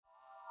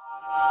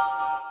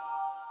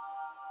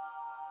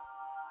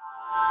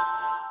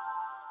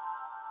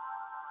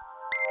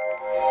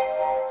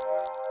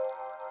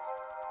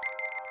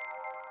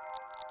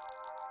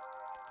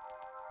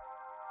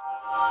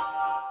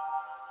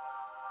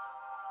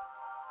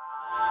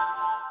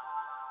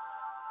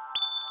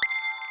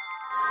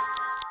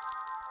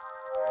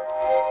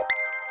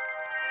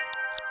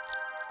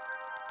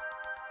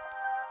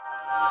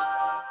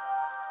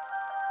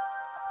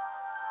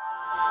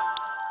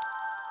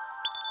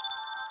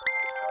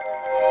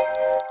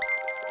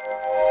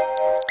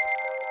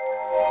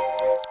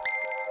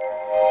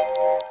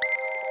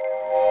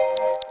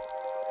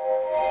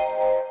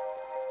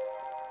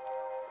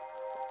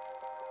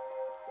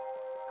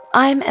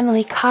I'm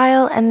Emily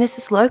Kyle, and this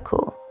is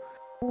Local.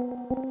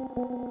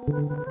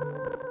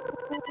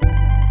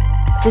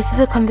 This is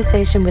a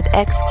conversation with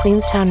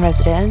ex-Queenstown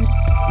resident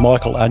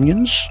Michael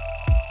Onions.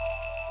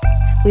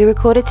 We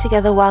recorded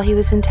together while he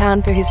was in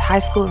town for his high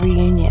school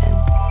reunion.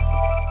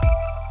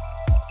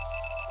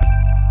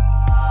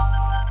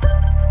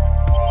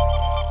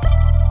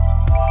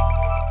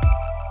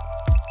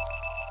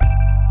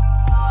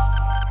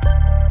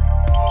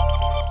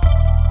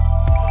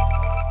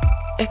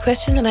 A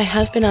question that I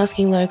have been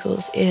asking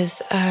locals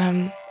is,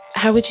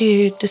 how would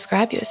you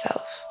describe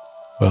yourself?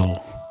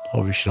 Well,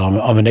 obviously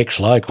I'm an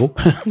ex-local.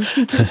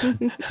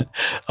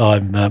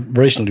 I'm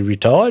recently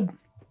retired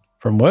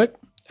from work,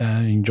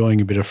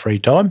 enjoying a bit of free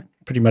time.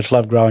 Pretty much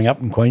loved growing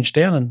up in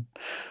Queenstown, and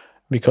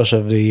because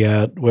of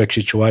the work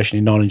situation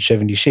in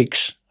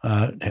 1976,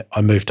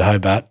 I moved to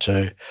Hobart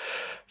to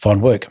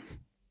find work.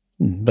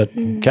 But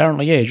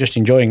currently, just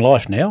enjoying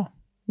life now.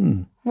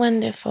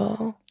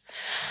 Wonderful.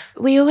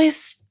 We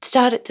always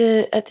start at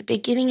the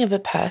beginning of a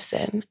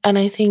person, and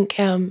I think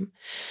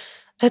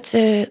that's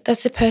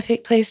a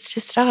perfect place to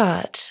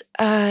start.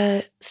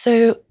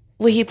 So,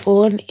 were you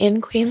born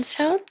in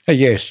Queenstown?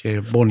 Yes,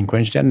 born in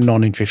Queenstown in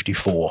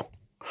 1954.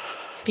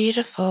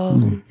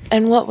 Beautiful.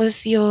 And what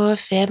was your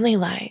family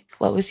like?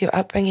 What was your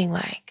upbringing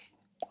like?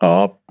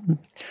 Oh,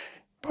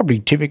 probably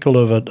typical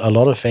of a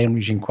lot of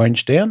families in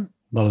Queenstown.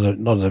 A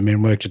lot of the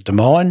men worked at the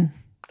mine,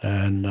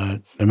 and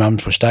the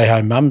mums were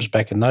stay-home mums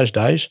back in those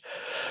days,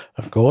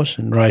 of course,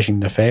 and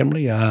raising the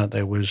family.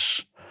 There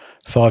was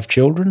 5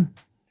 children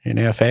in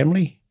our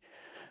family.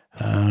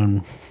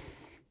 It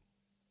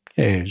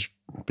was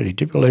pretty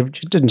typical.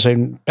 It didn't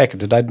seem, back in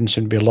the day, didn't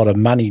seem to be a lot of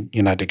money,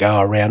 to go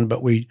around,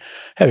 but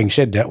having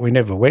said that, we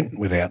never went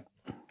without,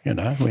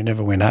 we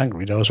never went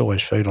hungry. There was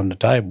always food on the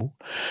table.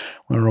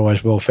 We were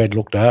always well fed,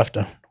 looked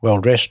after, well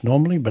dressed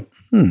normally, but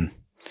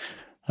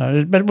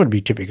it would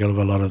be typical of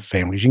a lot of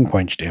families in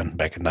Queenstown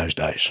back in those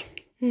days.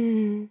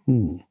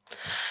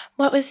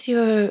 What was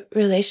your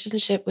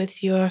relationship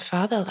with your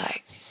father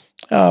like?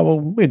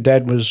 With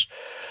Dad was,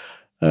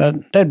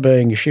 Dad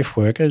being a shift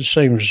worker, it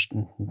seems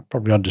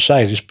probably odd to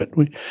say this, but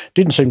we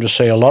didn't seem to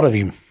see a lot of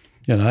him,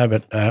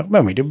 but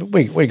when we did,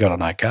 we got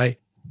on okay.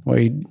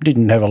 We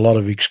didn't have a lot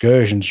of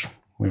excursions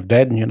with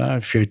Dad,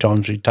 a few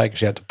times he'd take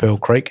us out to Pearl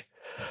Creek,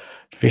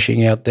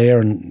 fishing out there,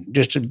 and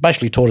just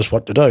basically taught us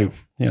what to do.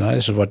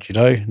 This is what you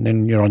do, and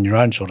then you're on your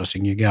own sort of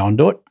thing. You go and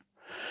do it.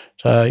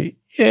 So,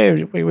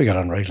 we got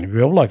on reasonably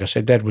well. Like I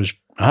said, Dad was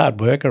a hard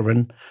worker,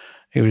 and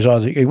he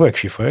worked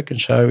shift work, and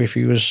so if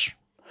he was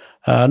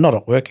not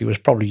at work, he was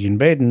probably in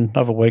bed, and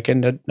over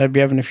weekend they'd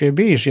be having a few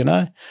beers,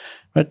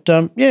 But,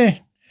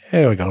 we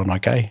got on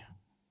okay.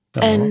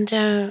 And,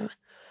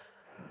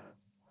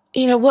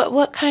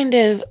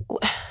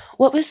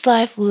 what was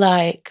life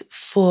like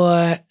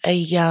for a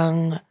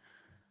young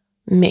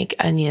Mick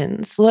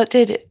Onions? What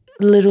did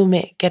little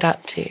Mick get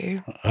up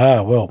to?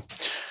 Well,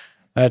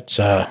 that's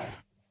a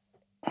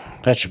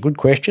good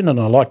question, and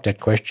I like that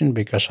question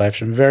because I have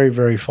some very,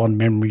 very fond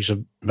memories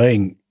of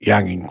being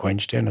young in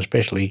Queenstown,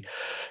 especially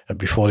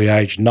before the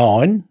age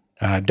 9.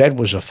 Dad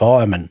was a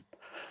fireman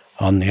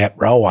on the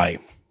App Railway,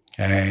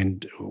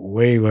 and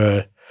we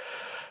were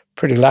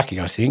pretty lucky,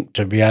 I think,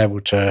 to be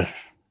able to,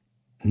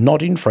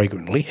 not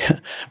infrequently,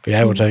 be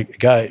able to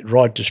go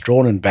ride to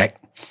Strawn and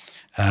back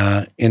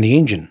in the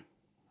engine.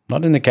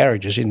 Not in the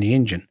carriages, in the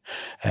engine.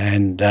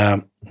 And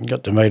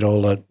got to meet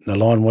all the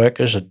line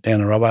workers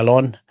down the railway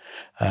line,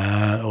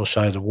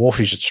 also the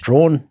wharfies at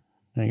Strawn.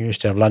 I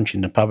used to have lunch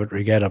in the pub at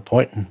Regatta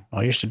Point, and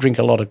I used to drink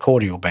a lot of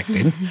cordial back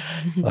then.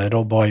 They'd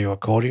all buy you a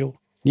cordial.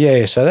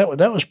 Yeah, so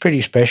that was pretty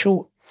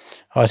special.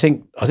 I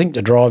think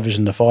the drivers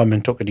and the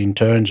firemen took it in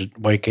turns at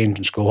weekends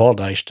and school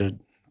holidays to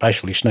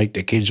basically sneak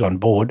their kids on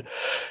board.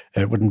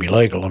 It wouldn't be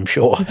legal, I'm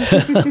sure.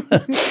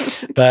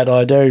 But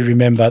I do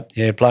remember,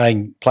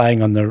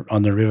 playing on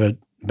the river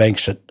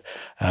banks at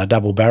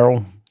Double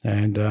Barrel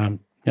and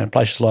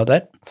places like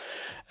that.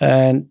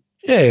 And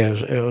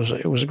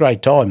it was a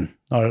great time.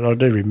 I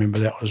do remember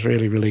that was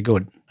really, really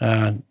good.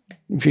 A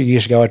few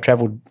years ago, I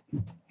travelled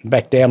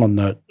back down on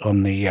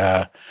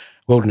the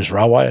Wilderness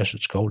Railway, as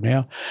it's called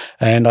now,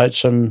 and I had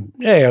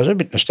I was a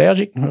bit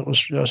nostalgic. I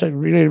had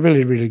really,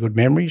 really, really good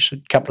memories. A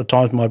couple of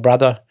times my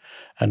brother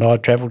and I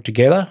travelled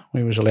together.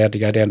 We was allowed to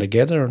go down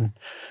together, and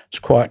it's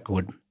quite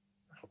good.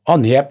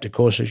 On the Apt, of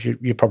course, as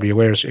you're probably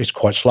aware, it's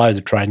quite slow,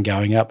 the train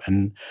going up,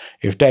 and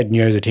if Dad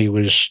knew that he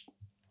was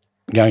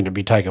going to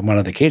be taking one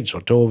of the kids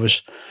or 2 of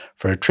us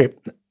for a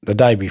trip, the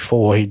day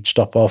before he'd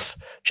jump off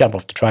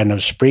the train at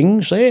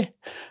Springs there,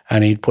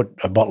 and he'd put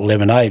a bottle of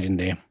lemonade in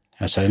there.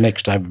 And so the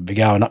next day we'd be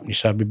going up and he'd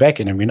say, I'll be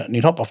back in a minute. And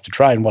he'd hop off the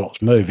train while it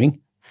was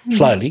moving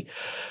slowly.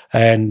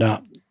 And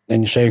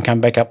then you see him come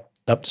back up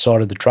the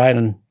side of the train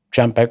and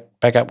jump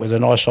back up with a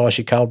nice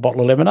icy cold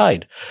bottle of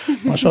lemonade.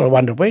 I sort of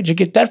wondered, where'd you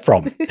get that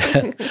from?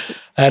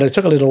 And it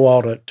took a little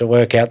while to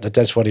work out that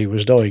that's what he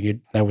was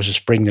doing. There was a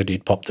spring that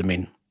he'd popped them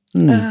in.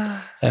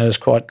 That was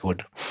quite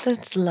good.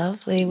 That's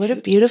lovely. What a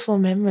beautiful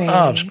memory.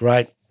 Oh, it was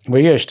great.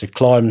 We used to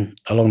climb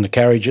along the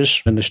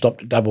carriages when they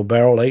stopped at Double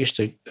Barrel. They used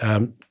to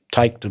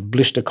take the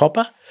blister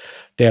copper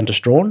down to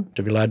Strawn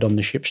to be loaded on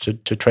the ships to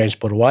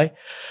transport away.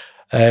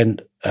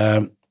 And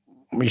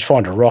we used to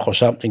find a rock or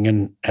something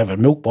and have a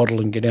milk bottle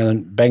and get down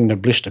and bang the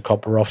blister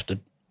copper off the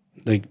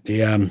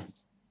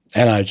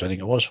anodes, I think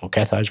it was, or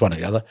cathodes, one or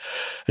the other,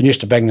 and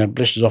used to bang the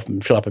blisters off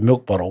and fill up a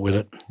milk bottle with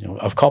it,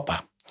 of copper.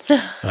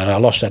 And I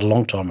lost that a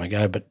long time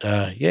ago, but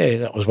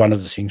that was one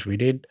of the things we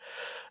did.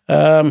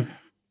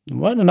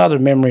 Another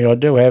memory I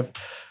do have,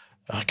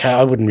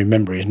 I wouldn't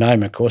remember his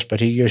name, of course, but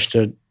he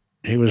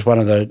was one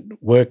of the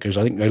workers.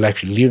 I think they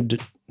actually lived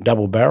at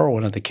Double Barrel,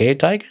 one of the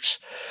caretakers.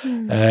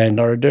 And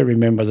I do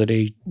remember that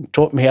he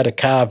taught me how to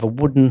carve a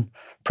wooden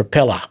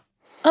propeller.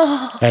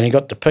 Oh. And he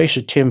got the piece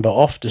of timber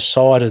off the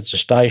side of the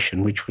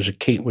station, which was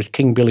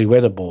King Billy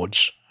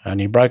weatherboards, and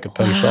he broke a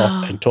piece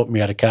off and taught me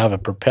how to carve a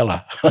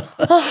propeller.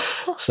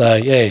 So,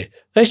 yeah,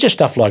 there's just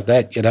stuff like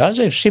that,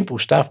 It's simple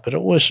stuff, but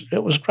it was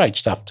great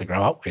stuff to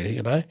grow up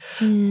with,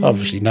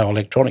 Obviously no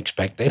electronics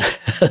back then.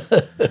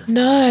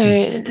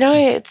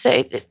 No,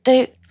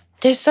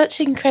 there's such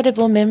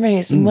incredible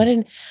memories, and what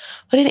an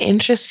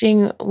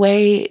interesting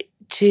way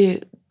to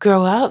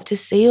grow up, to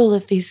see all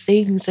of these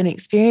things and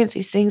experience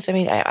these things. I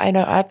mean, I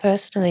know I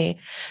personally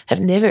have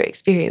never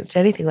experienced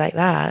anything like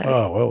that.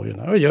 Oh, well,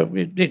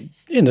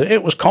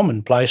 it was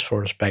commonplace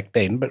for us back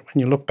then, but when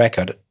you look back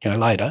at it,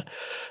 later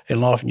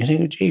in life, and you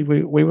think, gee,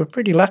 we were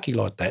pretty lucky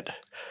like that.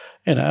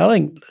 I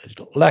think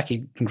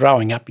lucky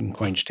growing up in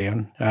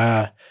Queenstown.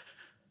 A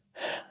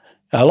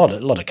lot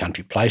of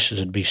country places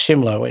would be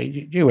similar. Where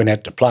you went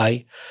out to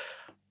play,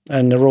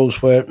 and the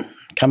rules were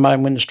come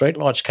home when the street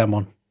lights come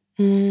on.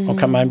 Or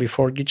come home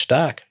before it gets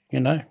dark,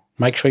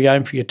 Make sure you're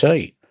home for your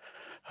tea.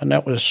 And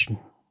that was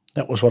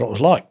what it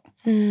was like.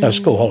 There were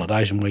school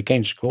holidays and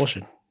weekends, of course.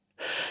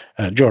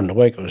 And during the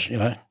week it was,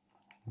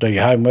 do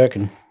your homework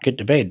and get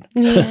to bed.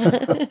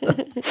 Yeah.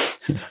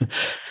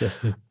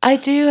 I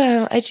do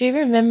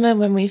remember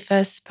when we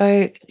first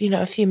spoke,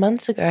 a few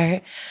months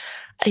ago,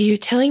 you were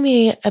telling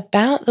me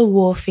about the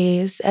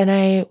wharfies, and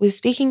I was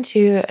speaking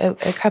to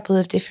a couple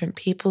of different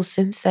people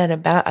since then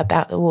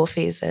about the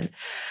wharfies, and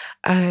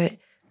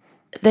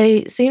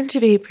they seem to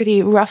be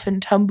pretty rough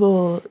and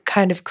tumble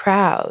kind of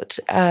crowd,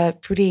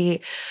 pretty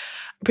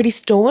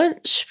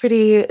staunch,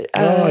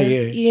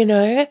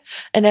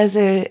 And as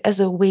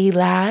a wee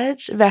lad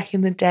back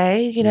in the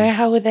day,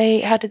 how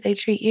did they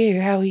treat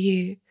you? How were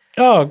you?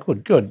 Oh,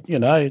 good.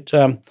 No,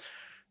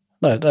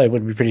 they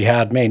would be pretty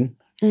hard men.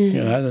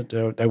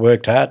 They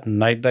worked hard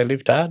and they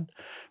lived hard.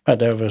 But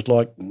they was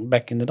like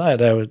back in the day,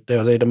 they were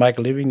there to make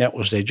a living. That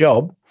was their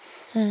job.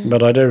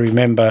 But I do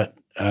remember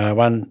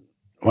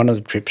one of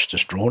the trips to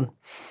Strawn,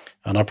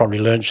 and I probably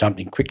learned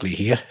something quickly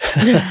here.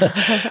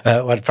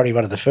 Probably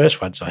one of the first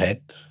ones I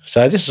had.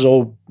 So this is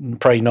all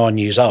pre-9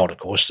 years old, of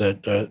course.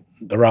 The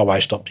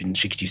railway stopped in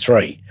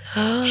 1963,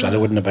 so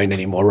there wouldn't have been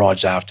any more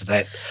rides after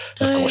that,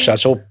 of course. So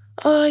it's all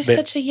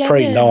such a young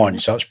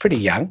pre-9, so it's pretty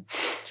young.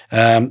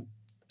 And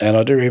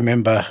I do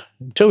remember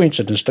two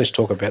incidents. Let's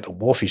talk about the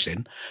wharfies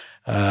then.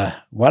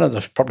 One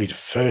of probably the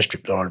first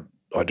trip that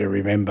I do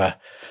remember,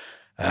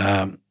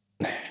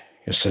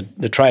 is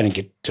the train would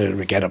get to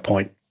Regatta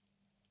Point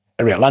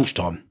around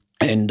lunchtime,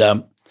 and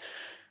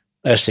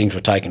as things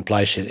were taking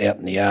place out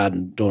in the yard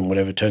and doing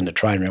whatever, turn the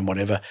train around,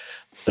 whatever,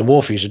 the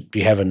wharfies would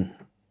be having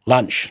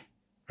lunch,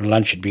 and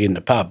lunch would be in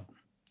the pub,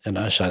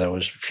 so there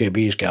was a few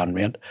beers going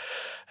around.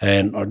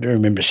 And I do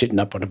remember sitting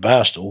up on a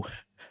bar stool,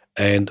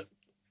 and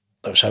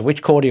they would say,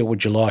 which cordial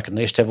would you like? And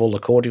they used to have all the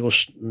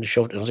cordials in the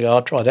shelf. And I was like,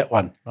 I'll try that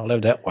one. I'll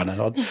have that one. And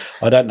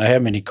I don't know how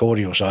many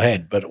cordials I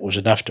had, but it was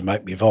enough to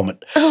make me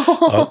vomit.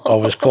 I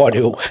was quite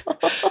ill.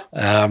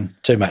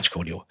 Too much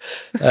cordial.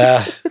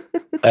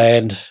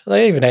 And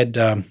they even had,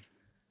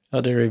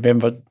 I do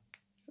remember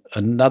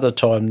another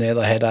time there,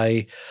 they had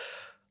there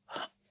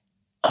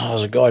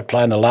was a guy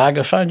playing a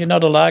lagerphone. You know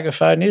what a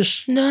lagerphone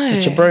is? No.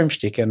 It's a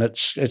broomstick, and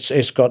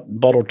it's got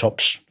bottle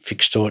tops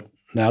fixed to it.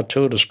 Now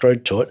to it or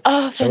screwed to it.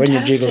 Oh, so fantastic. when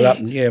you jiggle it up,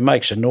 it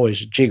makes a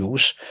noise, it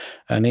jiggles.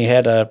 And he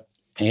had a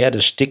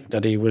stick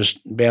that he was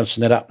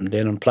bouncing it up and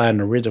down and playing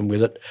the rhythm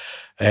with it.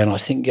 And I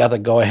think the other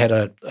guy had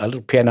a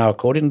little piano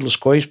accordion, a little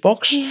squeeze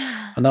box.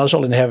 Yeah. And I was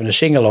all in having a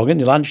sing-along in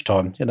the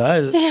lunchtime,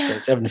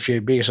 having a few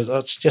beers. So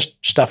it's just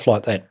stuff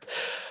like that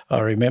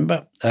I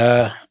remember.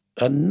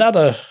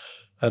 Another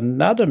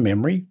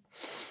memory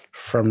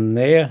from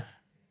there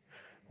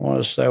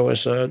was there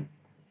was a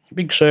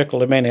big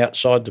circle of men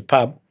outside the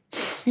pub.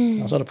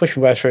 I sort of pushed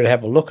my way through to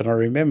have a look, and I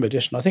remember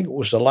this, and I think it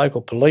was the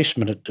local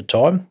policeman at the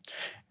time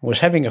was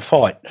having a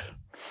fight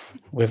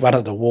with one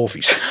of the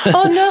wharfies.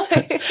 Oh no!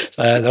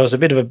 So there was a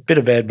bit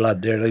of bad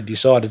blood there, and they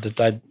decided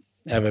that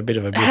have a bit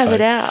of a buffet. Have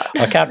it out.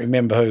 I can't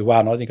remember who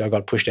won. I think I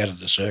got pushed out of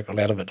the circle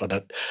out of it.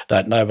 I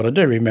don't know, but I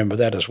do remember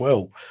that as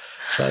well.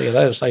 So, yeah,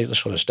 they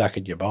sort of stuck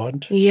in your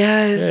mind.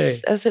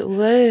 Yes, as it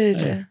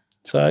would. Yeah.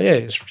 So,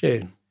 it's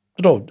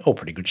all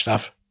pretty good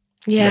stuff.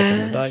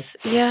 Yes,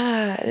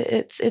 yeah.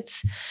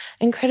 It's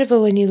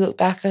incredible when you look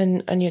back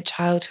on your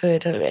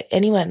childhood, or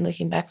anyone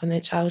looking back on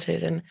their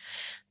childhood, and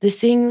the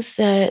things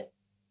that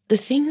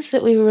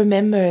we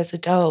remember as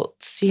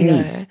adults. You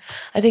know,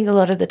 I think a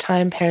lot of the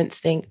time parents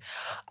think,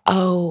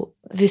 "Oh,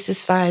 this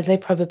is fine. They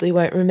probably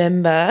won't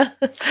remember."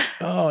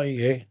 Oh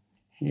yeah.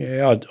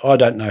 I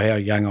don't know how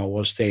young I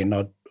was then.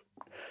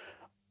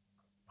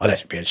 I'd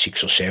have to be at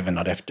 6 or 7.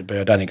 I'd have to be.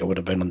 I don't think I would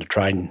have been on the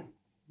train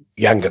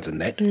younger than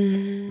that.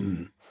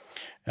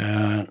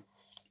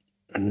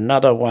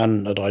 Another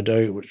one that I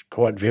do was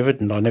quite vivid,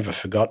 and I never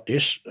forgot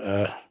this.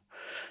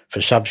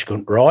 For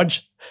subsequent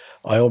rides,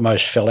 I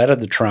almost fell out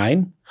of the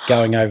train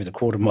going over the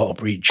Quarter Mile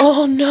Bridge.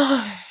 Oh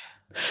no!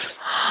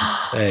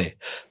 Yeah.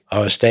 I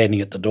was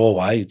standing at the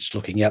doorway, just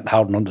looking out and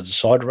holding onto the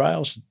side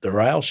rails. The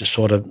rails just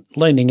sort of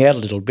leaning out a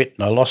little bit,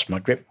 and I lost my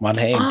grip in one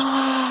hand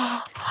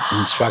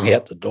and swung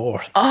out the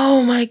door.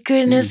 Oh my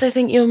goodness! I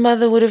think your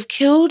mother would have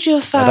killed your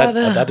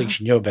father. I don't think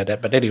she knew about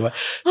that, but anyway,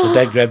 so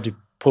Dad grabbed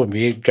hold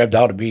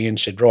of me and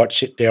said, "Right,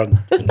 sit down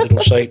in the little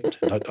seat."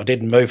 And I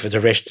didn't move for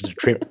the rest of the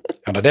trip,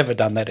 and I'd never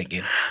done that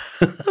again.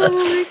 Oh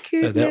my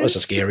goodness! That was a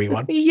scary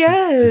one.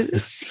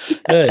 Yes.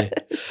 Yeah.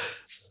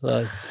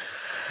 So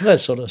that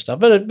sort of stuff.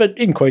 But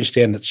in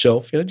Queenstown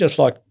itself, just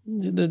like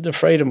the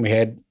freedom we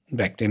had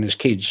back then as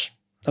kids.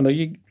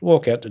 You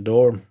walk out the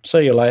door,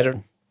 see you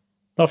later,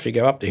 off you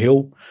go up the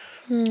hill.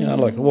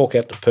 Like walk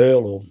out to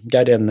Pearl or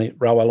go down the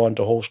railway line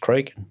to Halls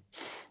Creek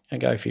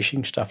and go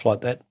fishing, stuff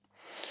like that.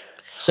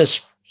 So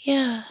it's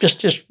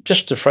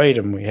just the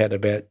freedom we had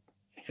about,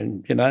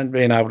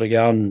 being able to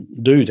go and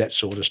do that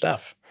sort of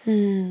stuff.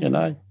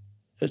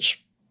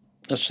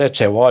 That's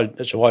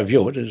how I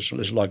view it.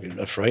 It's like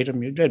a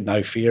freedom. You had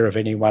no fear of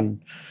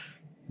anyone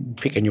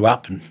picking you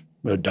up and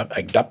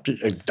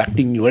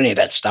abducting you, any of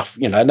that stuff.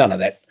 None of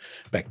that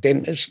back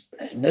then.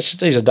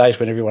 These are days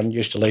when everyone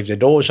used to leave their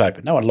doors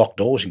open. No one locked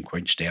doors in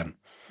Queenstown.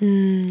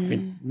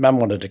 If Mum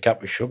wanted a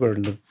cup of sugar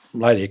and the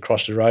lady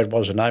across the road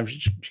was her name,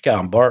 she'd go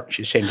and borrow it.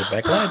 She'd send it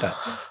back later.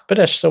 But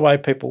that's the way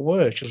people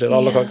were. She said,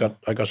 look,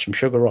 I got some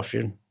sugar off you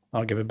and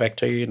I'll give it back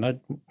to you and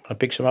I'll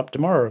pick some up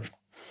tomorrow.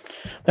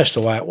 That's the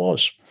way it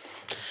was.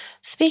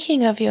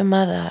 Speaking of your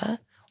mother,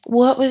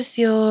 what was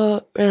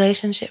your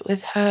relationship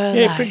with her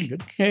like? Pretty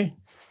good, yeah.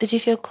 Did you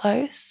feel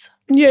close?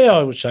 Yeah,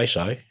 I would say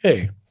so,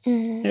 yeah.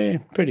 Yeah,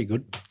 pretty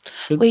good.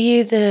 Were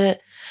you the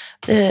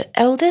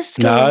eldest?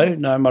 No,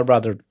 my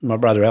brother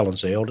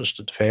Alan's the eldest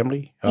of the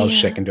family. I was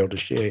second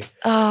eldest, yeah.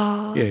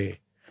 Oh. Yeah.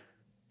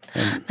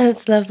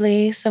 That's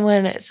lovely.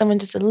 Someone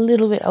just a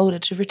little bit older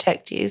to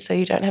protect you so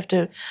you don't have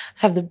to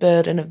have the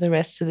burden of the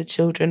rest of the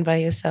children by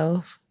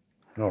yourself.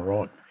 All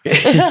right.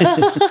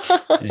 Yeah.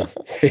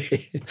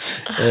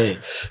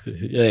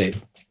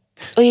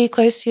 Were you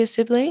close to your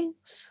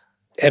siblings?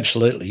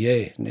 Absolutely,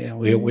 yeah. Yeah,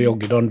 we all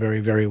get on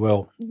very, very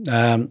well.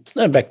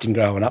 Back then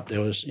growing up,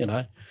 there was,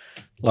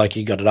 like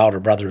you got an older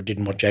brother who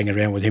didn't want to hang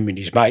around with him and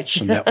his mates,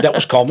 and that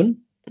was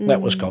common.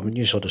 That was common.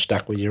 You sort of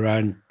stuck with your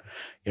own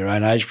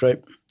age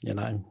group,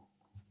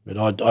 But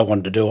I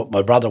wanted to do what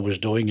my brother was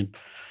doing, and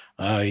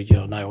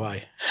no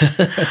way.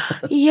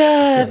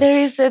 Yeah, there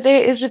is a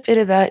bit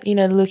of that,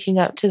 looking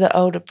up to the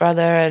older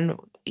brother, and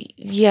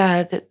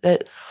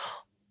that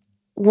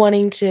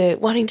wanting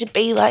to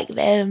be like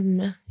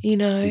them,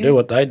 Do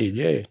what they did,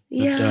 yeah.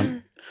 Yeah.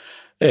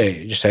 But,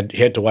 you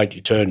had to wait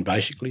your turn,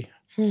 basically.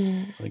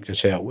 I think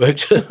that's how it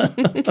worked.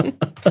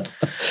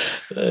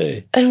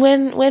 Hey. And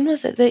when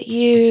was it that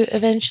you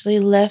eventually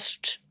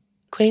left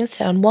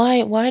Queenstown?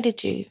 Why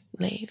did you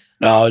leave?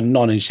 In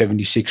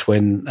 1976,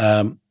 when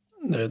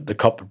the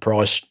copper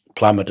price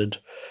plummeted,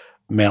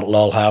 Mount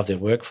Lyell halved their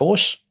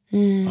workforce.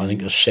 I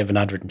think it was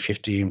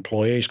 750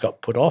 employees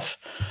got put off,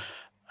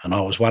 and I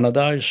was one of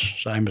those,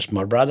 same as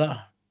my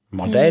brother,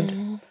 my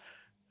dad,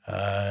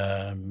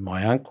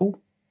 my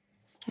uncle.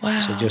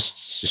 Wow. So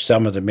just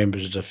some of the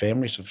members of the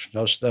family. So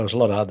there was a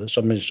lot of others.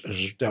 I mean,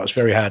 that was a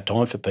very hard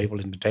time for people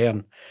in the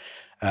town.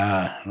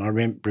 And I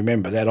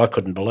remember that. I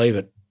couldn't believe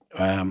it.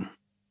 I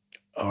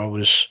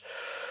was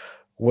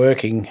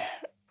working.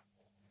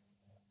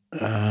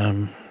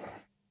 I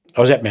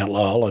was at Mount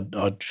Lyell.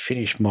 I'd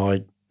finished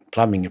my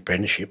plumbing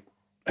apprenticeship,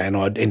 and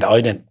I'd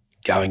ended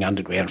going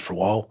underground for a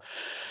while.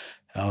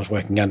 I was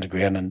working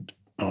underground, and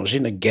I was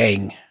in a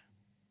gang.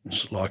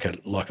 It's like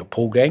a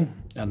pool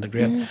gang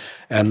underground,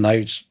 and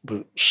they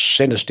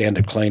sent us down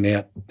to clean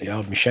out the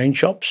old machine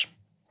shops,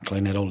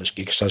 clean out all this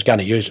gear, because I was going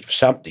to use it for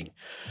something.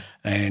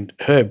 And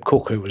Herb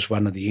Cook, who was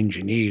one of the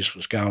engineers,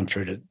 was going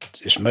through to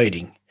this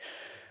meeting,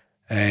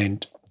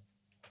 and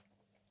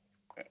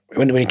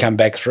when he came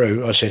back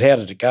through, I said, "How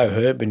did it go,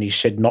 Herb?" And he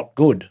said, "Not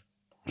good."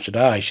 I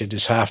said, he said,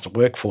 "There's half the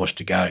workforce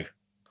to go."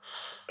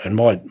 And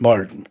my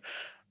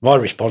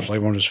response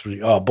was,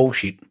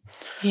 bullshit.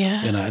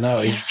 Yeah.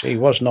 No, he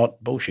was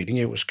not bullshitting.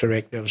 It was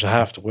correct. It was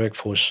half the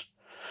workforce.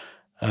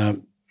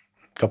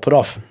 got put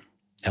off,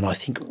 and I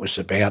think it was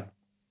about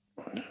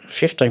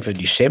 15th of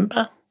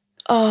December.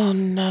 Oh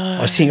no!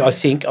 I think the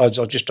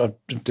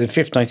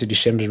 15th of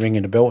December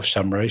ringing a bell for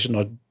some reason.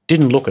 I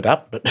didn't look it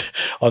up, but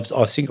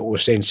I think it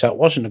was then. So it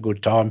wasn't a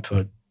good time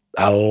for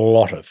a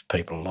lot of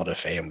people, a lot of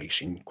families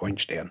in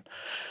Queenstown.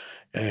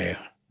 Yeah,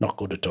 not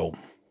good at all.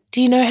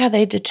 Do you know how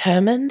they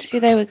determined who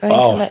they were going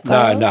to let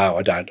go? No,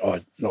 I don't.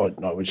 I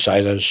would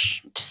say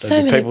there's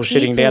so many people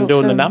sitting down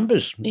doing the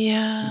numbers,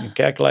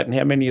 calculating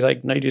how many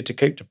they needed to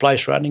keep the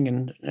place running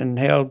and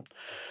how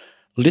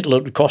little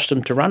it would cost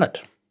them to run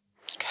it.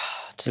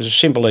 God. It's a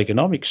simple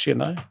economics, you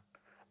know.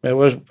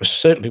 It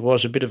certainly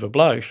was a bit of a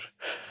blow.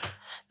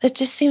 It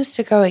just seems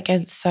to go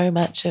against so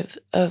much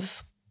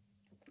of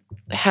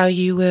how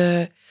you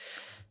were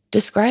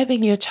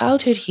describing your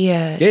childhood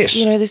here. Yes.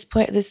 You know,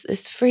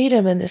 this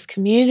freedom and this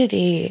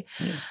community.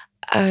 Yeah.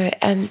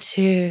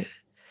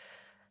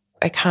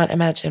 I can't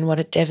imagine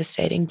what a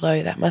devastating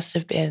blow that must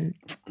have been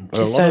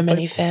to so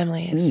many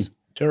families.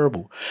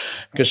 Terrible.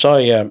 Because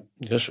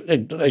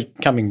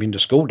coming into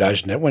school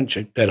days and that, once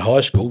you at high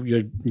school,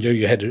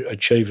 you had to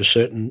achieve a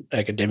certain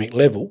academic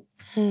level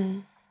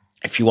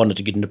if you wanted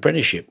to get an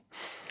apprenticeship.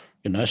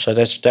 You know, so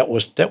that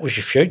was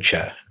your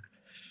future.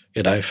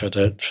 You know, for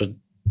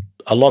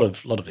a lot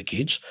of the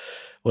kids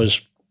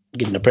was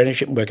getting an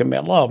apprenticeship and working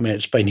out. I mean,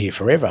 it's been here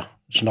forever.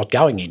 It's not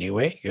going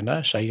anywhere. You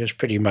know, so you're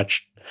pretty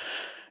much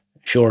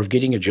sure of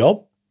getting a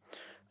job,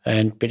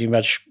 and pretty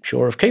much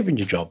sure of keeping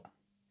your job.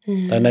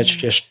 And that's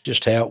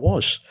just how it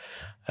was.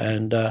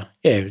 And,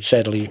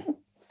 sadly,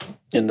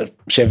 in the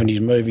 70s,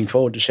 moving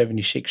forward to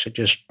 76, it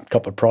just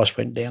copper price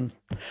went down.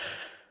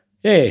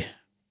 Yeah.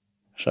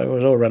 So it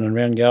was all running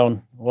around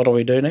going, what do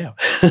we do now?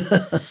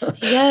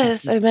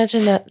 Yes, I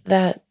imagine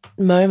that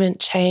moment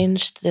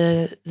changed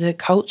the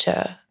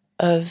culture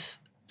of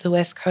the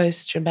West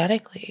Coast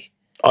dramatically.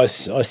 I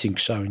think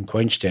so. In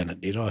Queenstown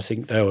it did. I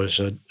think there was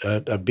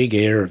a big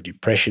air of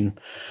depression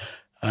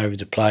over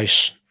the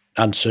place.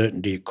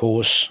 Uncertainty, of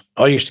course.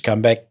 I used to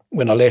come back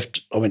when I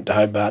left. I went to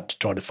Hobart to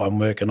try to find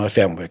work, and I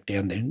found work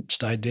down there and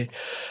stayed there.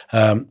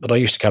 But I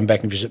used to come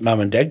back and visit Mum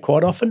and Dad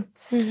quite often,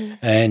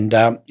 and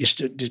you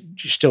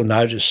still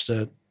notice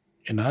that,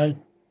 you know,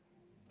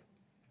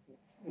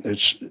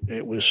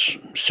 it was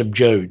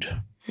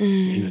subdued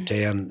in the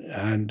town,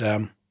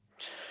 and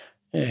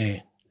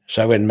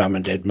So when Mum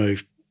and Dad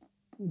moved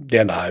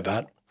down to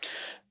Hobart,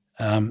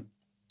 I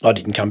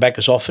didn't come back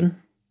as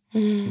often.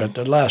 But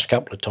the last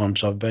couple of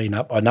times I've been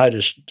up, I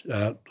noticed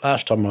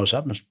last time I was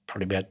up, it was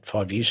probably about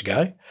 5 years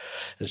ago,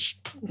 the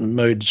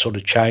mood sort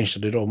of changed a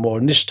little more.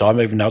 And this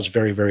time, even though it's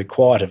very, very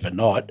quiet of a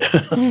night,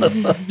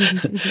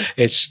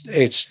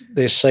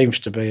 there seems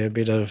to be a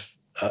bit of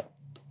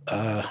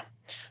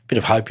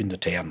hope in the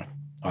town,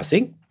 I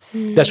think.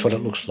 That's what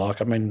it looks like.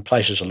 I mean,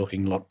 places are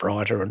looking a lot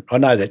brighter. And I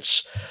know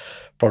that's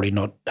probably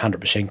not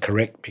 100%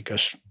 correct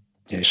because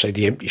you see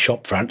the empty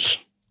shop fronts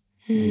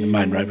in the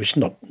main road, which is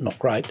not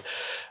great.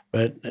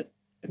 But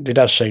there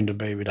does seem to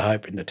be a bit of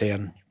hope in the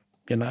town,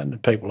 you know, and the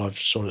people I've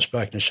sort of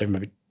spoken to seem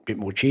a bit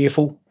more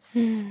cheerful.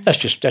 That's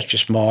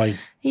just my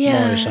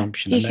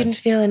assumption. You can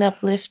feel an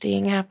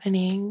uplifting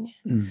happening.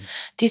 Do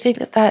you think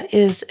that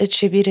is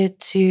attributed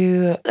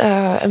to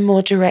a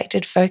more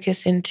directed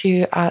focus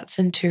into arts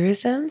and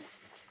tourism?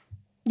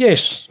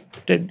 Yes,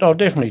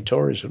 definitely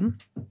tourism.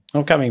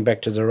 I'm coming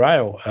back to the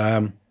rail.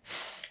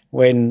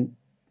 When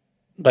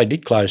they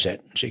did close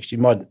that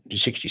in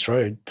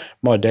 63,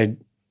 my dad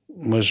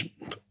was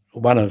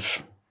one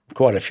of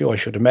quite a few, I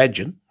should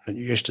imagine, that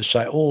used to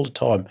say all the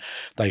time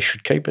they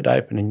should keep it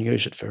open and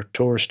use it for a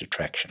tourist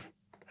attraction.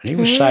 And he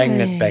was saying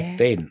that back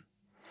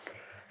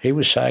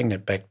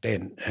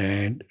then.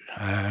 And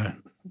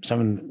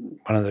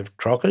one of the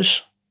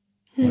Crockers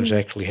was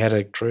actually had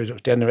a crew that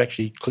was down there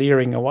actually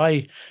clearing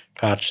away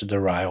parts of the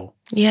rail.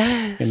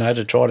 Yes. You know,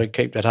 to try to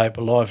keep that hope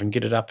alive and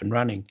get it up and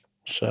running.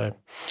 So,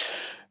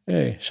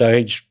 yeah.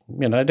 So,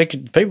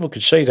 people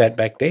could see that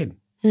back then.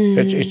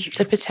 It's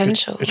the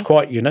potential. It's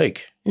quite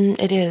unique.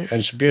 It is. And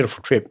it's a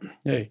beautiful trip.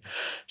 Yeah.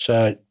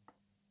 So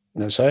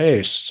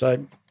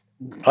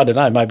I don't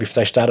know, maybe if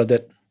they started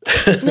that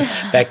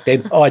back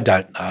then, I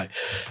don't know.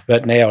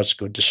 But now it's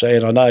good to see,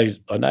 and I know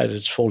that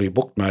it's fully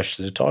booked most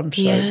of the time.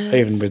 So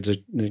even with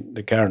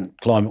the current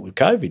climate with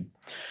COVID,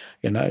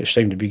 you know,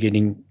 seem to be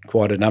getting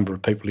quite a number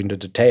of people into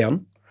the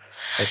town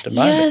at the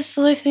moment. Yes,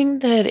 well, I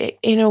think that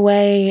in a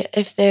way,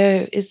 if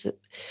there is,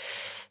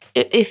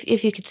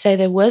 if you could say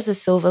there was a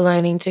silver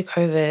lining to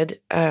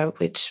COVID,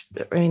 which,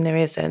 I mean, there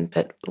isn't,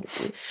 but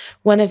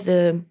one of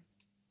the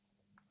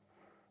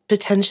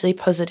potentially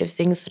positive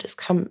things that has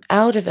come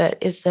out of it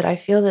is that I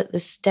feel that the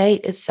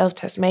state itself,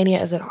 Tasmania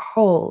as a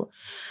whole,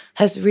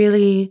 has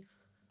really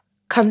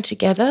come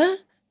together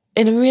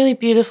in a really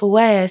beautiful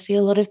way. I see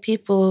a lot of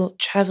people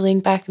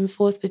travelling back and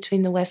forth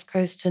between the West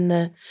Coast and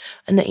the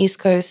East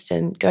Coast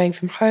and going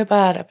from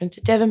Hobart up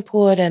into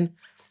Devonport, and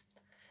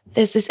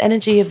there's this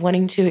energy of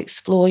wanting to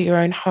explore your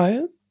own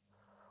home,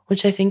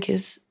 which I think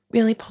is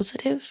really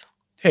positive.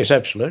 Yes,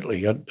 absolutely.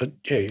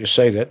 You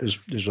see that.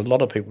 There's a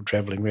lot of people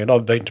travelling around.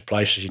 I've been to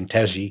places in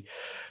Tassie,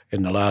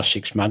 in the last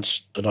 6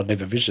 months that I'd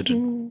never visited.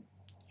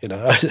 You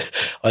know,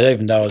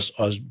 even though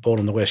I was born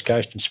on the West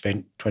Coast and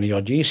spent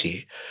 20-odd years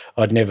here,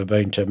 I'd never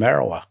been to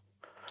Marrowa.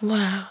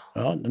 Wow.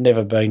 Right? I'd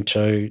never been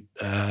to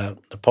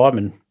the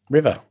Pieman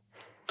River.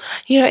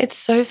 You know, it's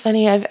so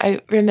funny.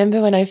 I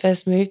remember when I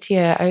first moved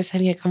here, I was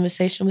having a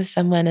conversation with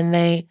someone and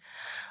I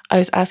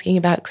was asking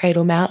about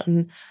Cradle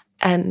Mountain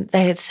and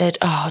they had said,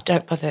 "Oh,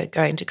 don't bother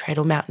going to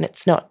Cradle Mountain.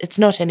 It's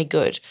not any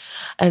good."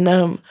 And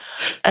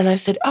I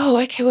said, "Oh,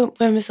 okay,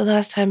 when was the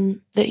last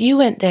time that you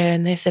went there?"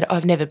 And they said, "Oh,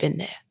 I've never been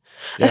there."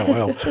 Yeah,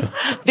 well.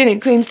 Been in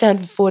Queenstown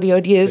for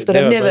 40-odd years, but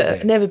I've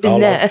never been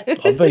there.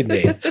 I've been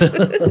there.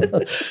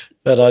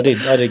 But I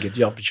did get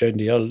the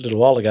opportunity a little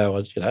while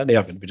ago. Now I've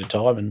got a bit of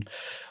time and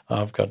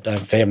I've got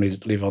family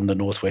that live on the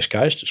northwest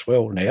coast as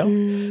well now,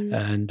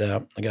 and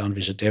I go and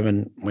visit them,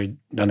 and we've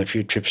done a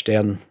few trips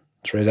down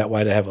through that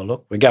way to have a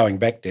look. We're going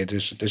back there.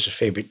 There's a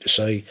fair bit to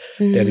see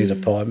down near the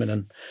Pieman,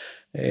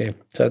 and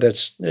so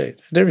that's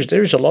there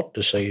is a lot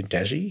to see in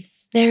Tassie.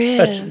 There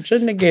is.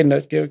 And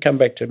again, you come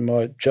back to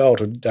my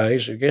childhood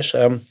days, I guess.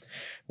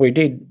 We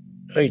did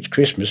each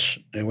Christmas,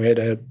 and we had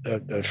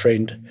a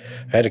friend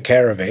who had a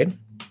caravan,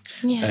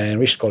 and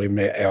we used to call him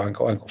our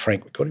Uncle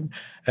Frank, we called him.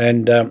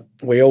 And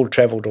we all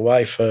travelled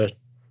away for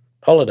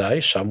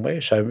holidays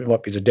somewhere. So it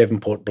might be the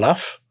Devonport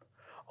Bluff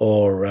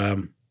or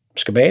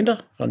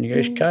Scamander on the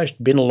east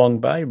coast, Binalong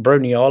Bay,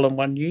 Bruny Island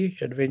one year,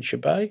 Adventure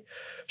Bay.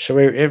 So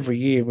every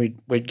year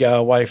we'd go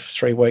away for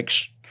 3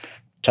 weeks,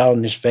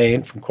 towing this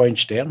van from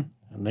Queenstown.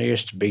 And there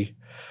used to be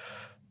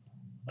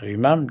your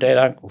mum, dad,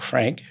 Uncle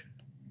Frank,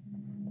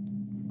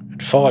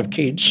 and 5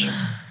 kids.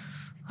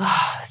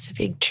 Oh, that's a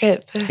big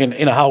trip.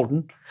 In a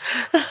Holden.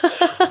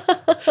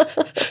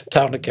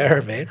 Towing a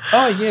caravan.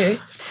 Oh, yeah.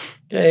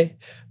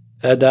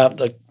 And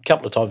a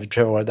couple of times we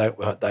travelled,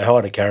 they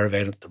hired a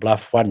caravan at the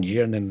Bluff one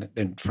year, and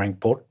then Frank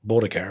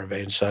bought a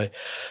caravan. So,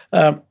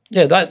 they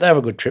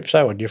were good trips.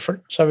 They were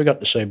different. So we got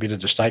to see a bit of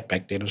the state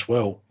back then as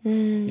well,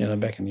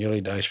 back in the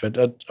early days. But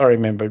I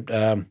remember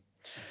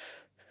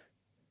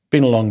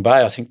Binalong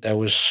Bay, I think there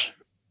was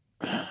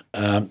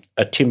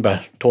a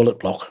timber toilet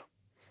block.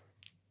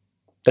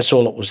 That's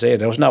all it was there.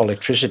 There was no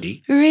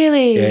electricity.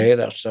 Really? Yeah,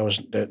 that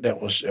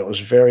was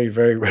very,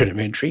 very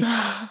rudimentary,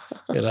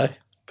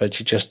 But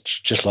you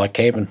just like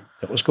camping.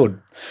 It was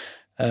good.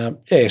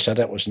 So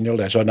that was in the old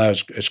days. I know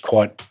it's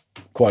quite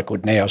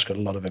good now. It's got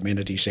a lot of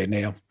amenities there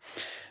now.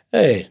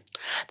 Yeah.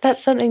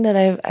 That's something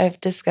that I've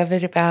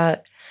discovered about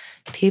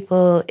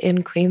people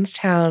in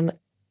Queenstown.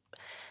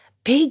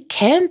 Big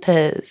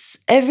campers.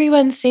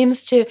 Everyone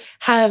seems to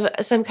have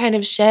some kind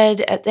of shed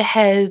at the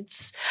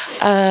heads.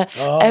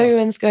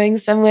 Everyone's going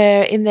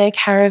somewhere in their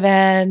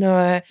caravan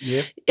or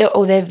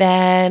their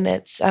van.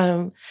 It's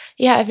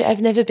I've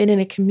never been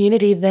in a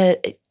community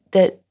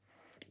that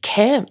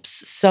camps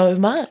so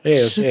much.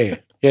 Yeah,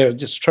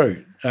 it's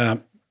true.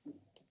 So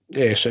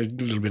a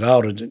little bit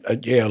older.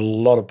 A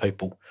lot of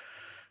people.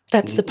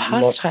 That's the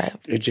pastime.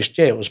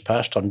 It was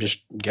pastime.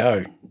 Just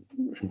go.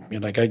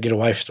 Go get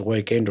away for the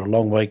weekend or a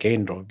long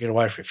weekend or get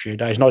away for a few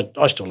days. And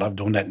I still love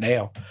doing that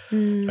now.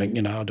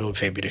 I do a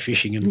fair bit of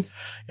fishing and,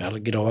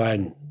 get away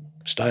and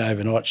stay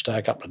overnight, stay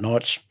a couple of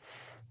nights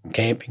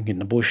camping in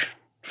the bush.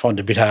 Find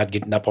it a bit hard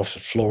getting up off the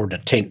floor in a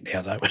tent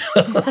now, though.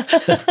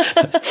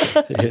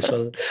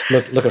 So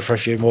looking for a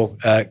few more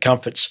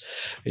comforts.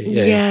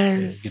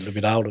 Yes. Get a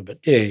little bit older, but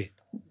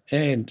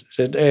and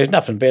there's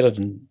nothing better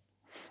than,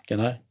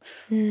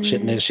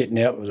 sitting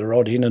out with a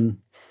rod in and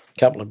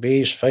couple of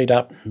beers, feet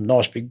up,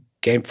 nice big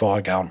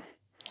campfire going.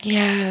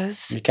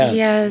 Yes. You can't.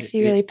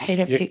 You really paint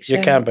a picture.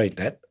 You can't beat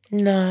that.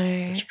 No.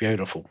 It's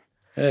beautiful.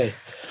 Yeah.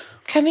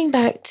 Coming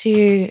back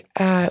to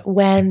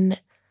when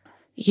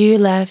you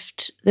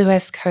left the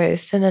West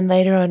Coast and then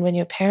later on when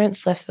your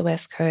parents left the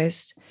West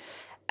Coast,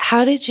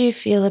 how did you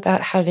feel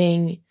about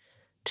having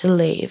to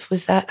leave?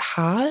 Was that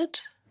hard?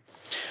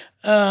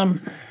 No,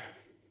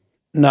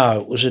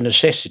 it was a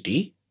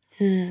necessity.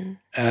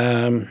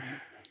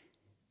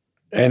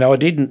 And I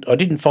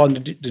didn't find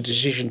the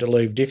decision to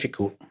leave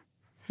difficult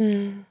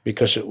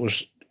because it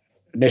was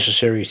a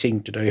necessary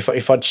thing to do.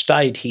 If I'd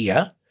stayed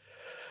here,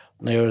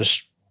 there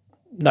was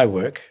no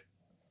work,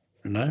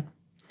 and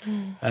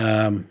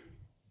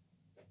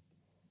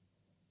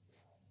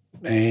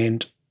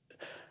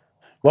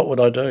what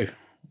would I do?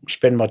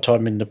 Spend my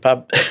time in the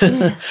pub,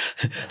 and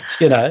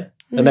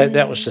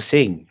that was the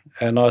thing.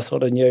 And I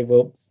thought I knew,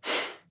 well,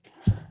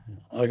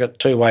 I got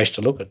 2 ways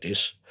to look at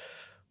this.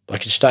 I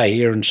could stay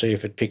here and see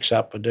if it picks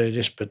up or do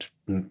this, but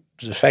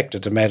the fact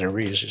of the matter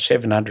is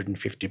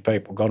 750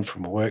 people gone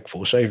from a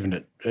workforce,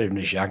 even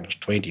as young as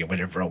 20 or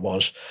whatever I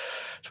was,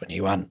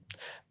 21.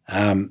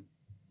 You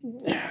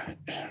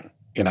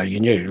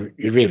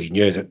really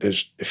knew that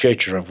there's the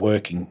future of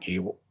working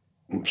here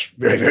was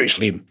very, very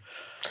slim.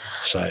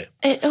 So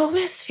it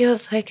almost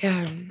feels like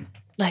a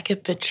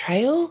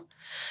betrayal.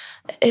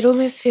 It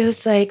almost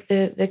feels like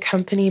the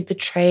company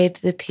betrayed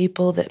the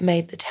people that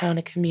made the town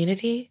a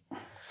community.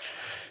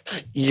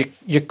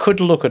 You could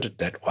look at it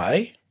that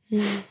way.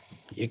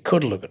 You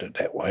could look at it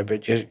that way,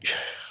 but you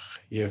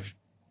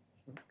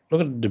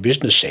look at the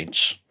business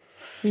sense.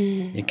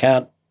 You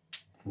can't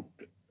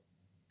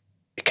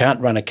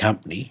run a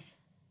company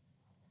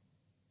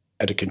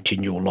at a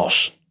continual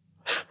loss.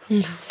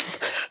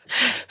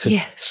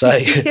 Yes. So,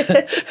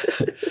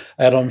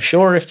 and I'm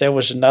sure if there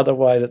was another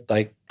way that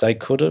they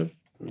could have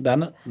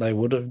done it, they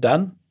would have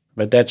done.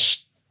 But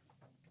that's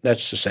the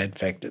sad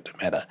fact of the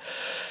matter.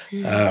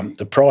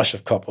 The price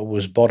of copper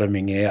was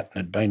bottoming out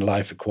and had been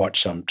low for quite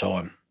some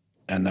time,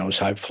 and they was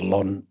hopeful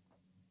on,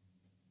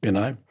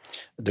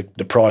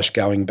 the price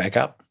going back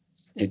up.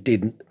 It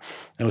didn't.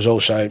 It was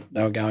also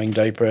they were going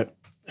deeper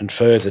and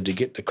further to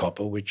get the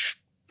copper, which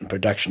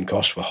production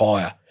costs were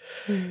higher.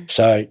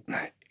 So,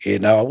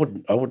 I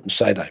wouldn't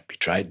say they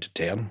betrayed the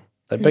town.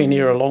 They've been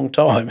here a long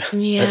time,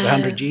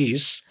 100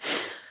 years,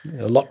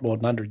 a lot more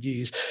than 100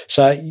 years.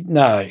 So,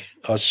 no,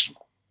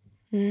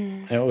 it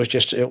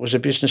was a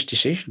business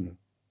decision.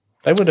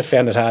 They would have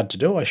found it hard to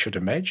do, I should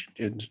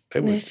imagine.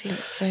 I think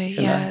so,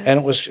 yeah. And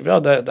it was,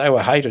 they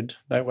were hated,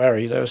 don't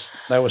worry. There was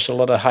a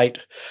lot of hate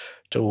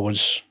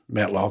towards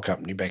Mount Lyell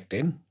Company back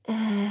then.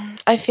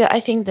 I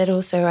think that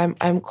also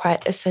I'm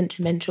quite a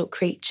sentimental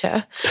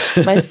creature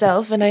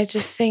myself, and I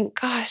just think,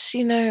 gosh,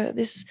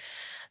 this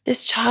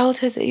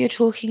childhood that you're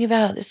talking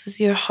about, this was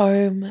your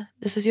home,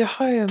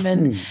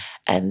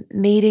 and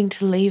needing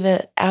to leave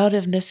it out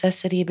of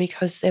necessity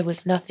because there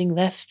was nothing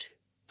left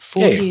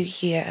for you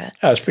here.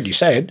 Oh, it's pretty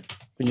sad.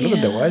 When you look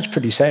at it that way, it's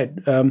pretty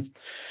sad.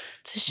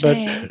 It's a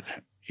shame. But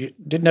you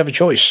didn't have a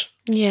choice.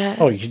 Yeah.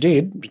 Oh, you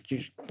did,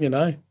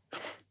 but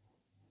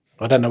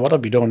I don't know what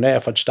I'd be doing now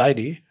if I'd stayed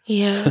here.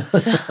 Yeah.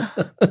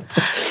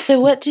 So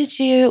what did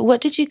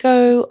you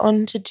go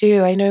on to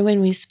do? I know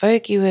when we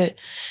spoke, you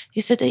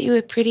said that you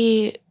were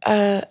pretty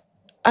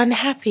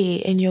unhappy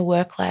in your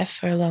work life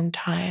for a long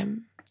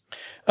time.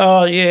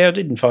 Oh yeah, I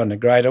didn't find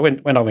it great.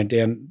 When I went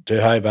down to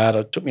Hobart,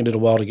 it took me a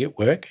little while to get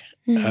work.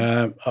 When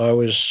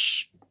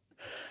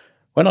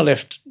I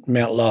left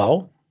Mount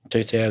Lyell,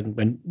 2000,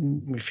 when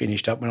we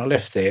finished up, when I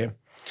left there,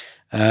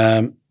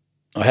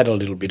 I had a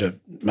little bit of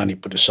money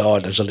put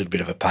aside. There was a little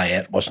bit of a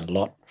payout, it wasn't a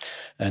lot,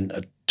 and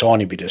a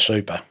tiny bit of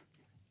super,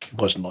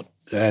 it wasn't a lot.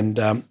 And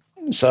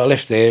so I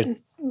left there,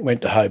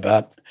 went to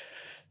Hobart,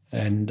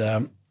 and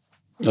I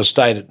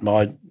stayed at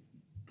my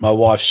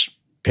wife's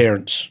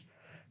parents'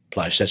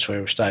 place. That's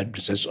where we stayed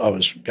because I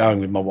was going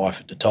with my wife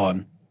at the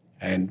time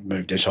and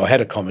moved there. So I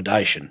had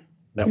accommodation.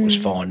 That was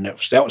fine.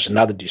 That was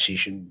another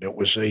decision that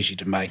was easy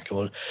to make,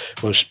 or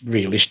was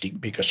realistic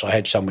because I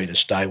had somewhere to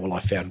stay while I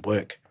found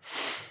work.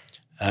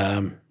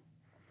 So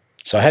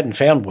I hadn't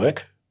found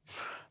work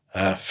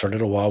for a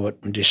little while,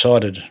 but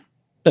decided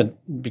that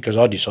because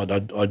I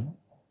decided I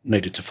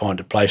needed to find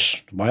a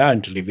place of my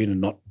own to live in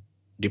and not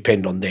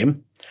depend on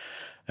them.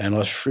 And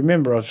I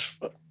remember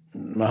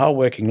my whole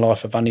working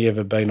life I've only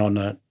ever been on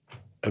a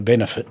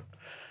benefit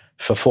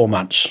for 4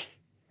 months.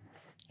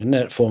 In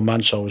that 4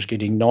 months I was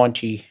getting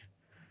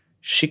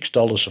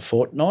 $96 a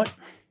fortnight.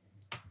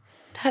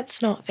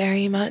 That's not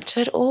very much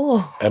at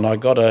all. And I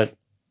got a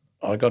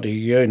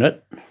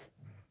unit,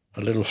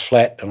 a little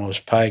flat, and I was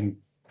paying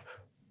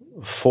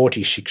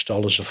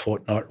 $46 a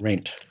fortnight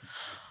rent.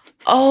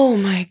 Oh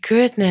my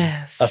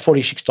goodness.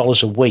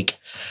 $46 a week.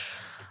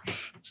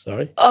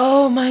 Sorry.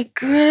 Oh my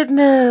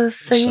goodness.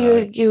 So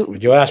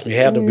you asked me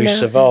how did we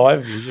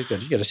survive? You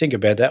got to think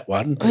about that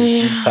one.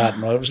 Yeah. My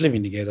partner and I was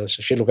living together,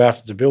 so she'd look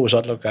after the bills,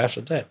 I'd look after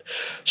that.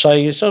 So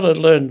you sort of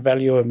learn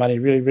value of money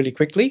really, really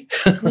quickly.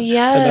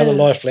 Yes. Another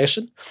life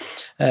lesson.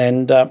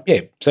 And so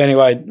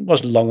anyway, it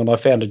wasn't long and I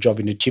found a job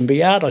in a timber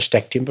yard. I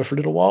stacked timber for a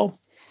little while.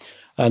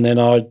 And then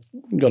I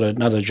got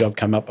another job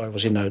come up. I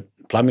was in a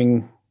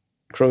plumbing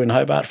crew in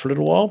Hobart for a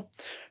little while,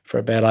 for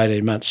about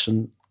 18 months.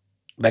 And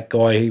that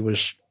guy,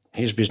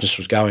 his business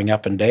was going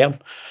up and down,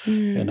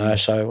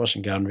 so it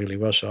wasn't going really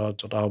well. So I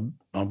thought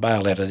I'll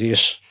bail out of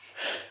this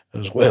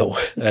as well.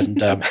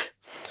 And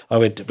I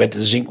went to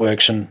the zinc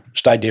works and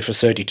stayed there for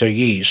 32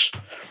 years.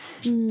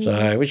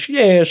 So, which,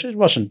 it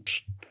wasn't,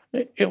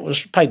 it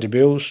was paid the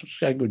bills,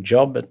 it's a good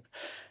job, but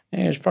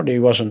it probably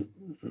wasn't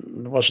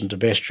the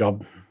best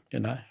job,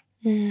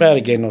 But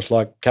again, it was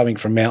like coming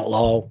from Mount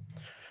Lyell.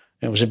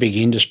 It was a big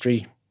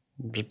industry.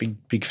 It was a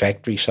big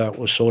factory, so it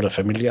was sort of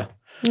familiar.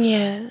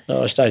 Yes.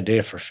 So I stayed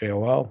there for a fair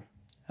while.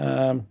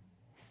 And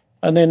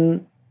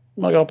then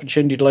I got an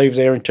opportunity to leave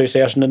there in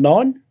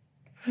 2009,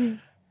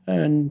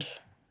 and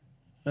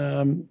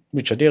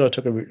which I did. I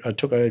took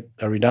a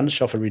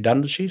redundancy off a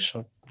redundancy,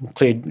 so I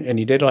cleared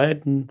any debt I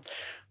had and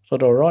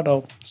thought, all right,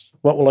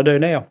 what will I do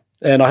now?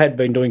 And I had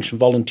been doing some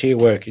volunteer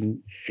work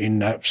in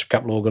a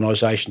couple of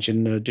organisations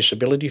in the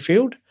disability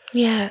field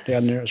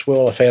down there as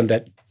well. I found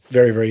that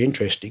very, very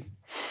interesting.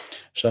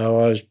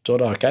 So I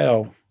thought, okay,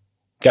 I'll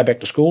go back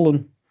to school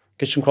and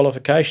get some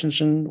qualifications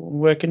and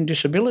work in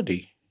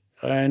disability.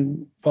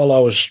 And while I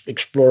was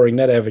exploring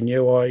that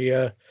avenue,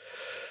 I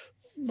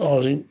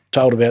was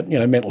told about,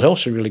 mental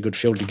health's a really good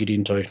field to get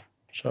into.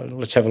 So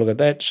let's have a look at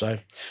that. So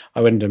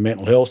I went into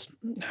mental health,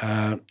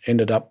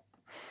 ended up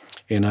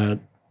in a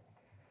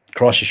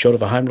crisis shelter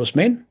for homeless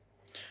men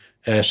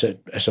as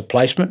a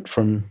placement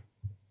from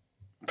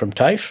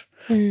TAFE,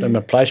 done my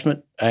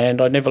placement,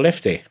 and I never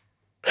left there.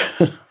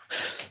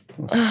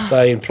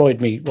 They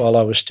employed me while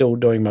I was still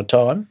doing my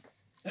time,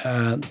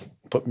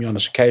 put me on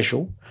as a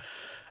casual,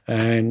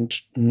 and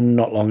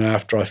not long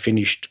after I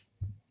finished,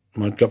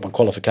 got my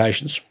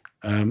qualifications,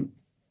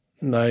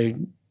 they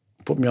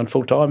put me on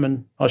full time,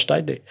 and I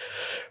stayed there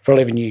for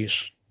 11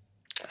 years.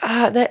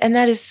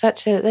 That is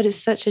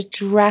such a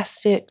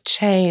drastic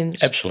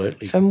change.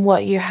 Absolutely. From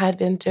what you had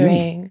been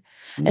doing.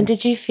 And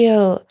did you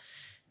feel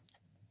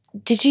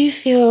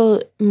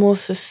more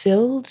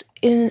fulfilled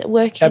in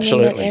working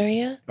Absolutely. in that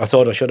area? I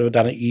thought I should have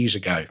done it years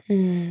ago.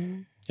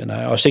 You know,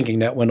 I was thinking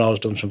that when I was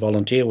doing some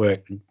volunteer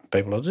work, and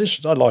people like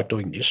this, I like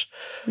doing this.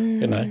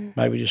 You know,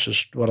 maybe this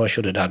is what I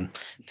should have done.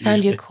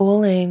 Found your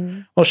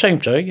calling. Well,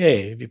 seemed to, yeah,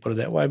 if you put it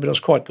that way, but it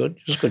was quite good.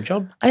 It was a good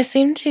job. I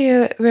seem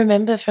to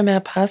remember from our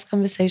past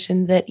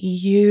conversation that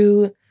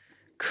you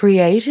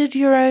created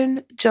your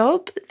own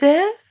job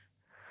there.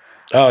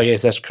 Oh,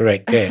 yes, that's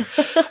correct, yeah.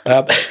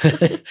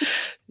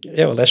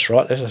 Yeah, well, that's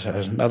right. That's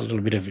another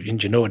little bit of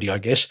ingenuity, I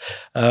guess.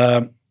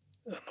 I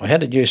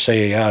had a new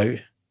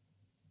CEO,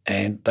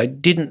 and they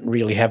didn't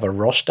really have a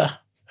roster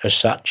as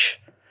such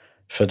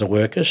for the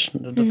workers.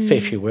 The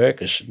fair few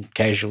workers and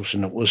casuals,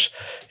 and it was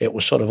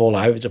sort of all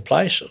over the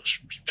place. It was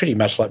pretty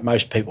much like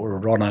most people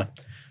were on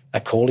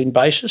a call-in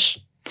basis.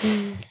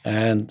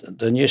 And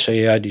the new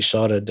CEO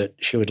decided that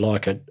she would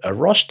like a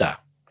roster.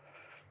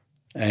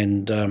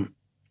 And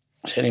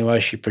so anyway,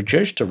 she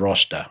produced a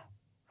roster,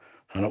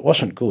 and it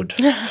wasn't good.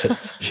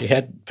 She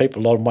had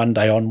people on one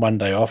day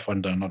off,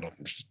 one day not.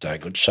 It's no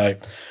good. So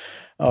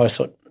I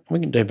thought, we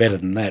can do better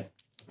than that.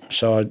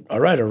 So I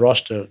wrote a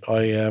roster.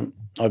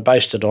 I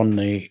based it on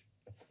the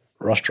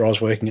roster I was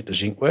working at the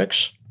Zinc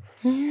Works,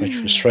 which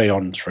was 3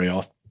 on, 3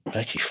 off.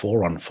 Actually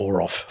 4 on, 4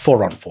 off.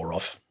 4 on, 4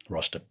 off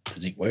roster.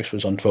 The Zinc Works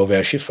was on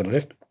 12-hour shift when I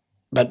left.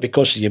 But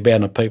because of the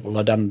amount of people,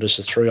 I done it as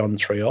a 3 on,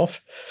 3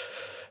 off,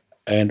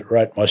 and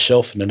wrote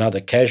myself and another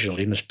casual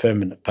in as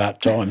permanent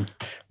part-time,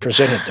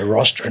 presented the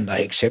roster, and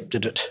they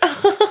accepted it.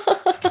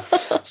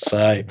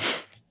 So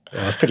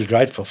I was pretty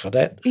grateful for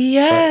that.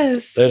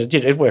 Yes. So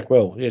it worked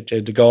well.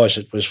 The guys,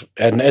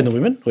 and the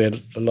women, we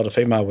had a lot of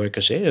female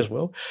workers there as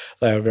well.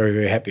 They were very,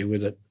 very happy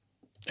with it.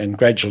 And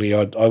gradually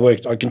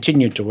I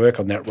continued to work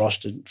on that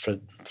roster for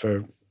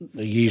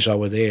the years I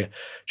were there,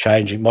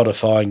 changing,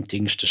 modifying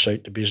things to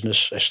suit the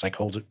business, as they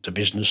called it, the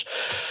business.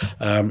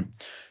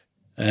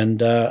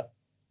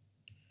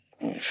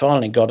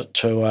 Finally got it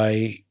to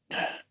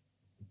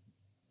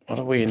what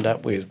did we end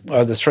up with?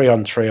 The 3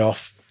 on, 3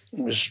 off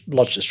was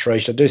lots of 3.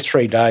 So do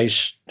 3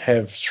 days,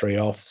 have 3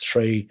 off,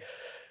 3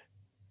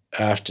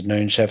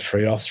 afternoons, have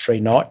 3 off, 3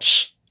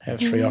 nights, have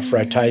 3 off,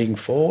 rotating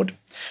forward.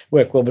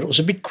 Worked well, but it was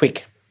a bit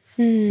quick,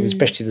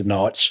 especially the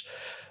nights.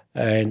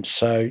 And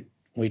so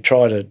we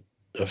tried a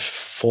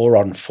 4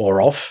 on,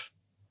 4 off,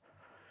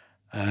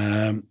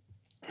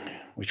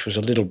 which was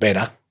a little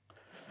better.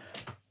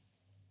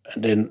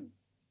 And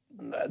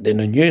then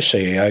a new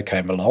CEO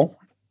came along,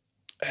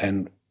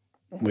 and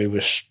we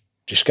were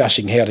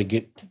discussing how to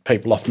get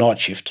people off night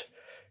shift,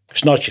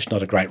 because night shift's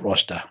not a great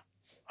roster.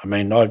 I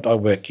mean, I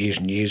worked years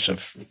and years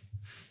of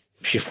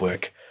shift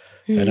work,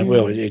 and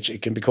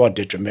it can be quite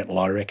detrimental,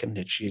 I reckon.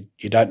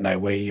 You don't know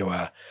where you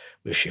are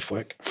with shift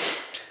work.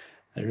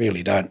 You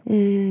really don't.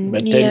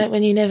 But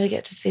when you never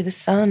get to see the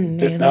sun.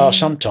 No,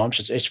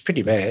 sometimes it's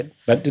pretty bad.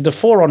 But the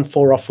 4 on,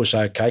 4 off was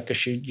okay,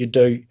 because you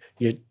do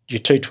your 2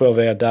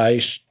 12-hour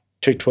days,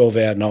 2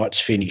 12-hour nights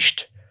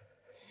finished.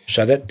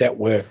 So that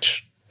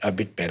worked a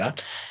bit better.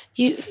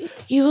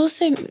 You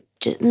also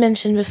just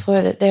mentioned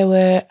before that there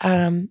were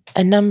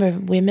a number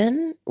of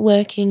women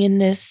working in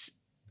this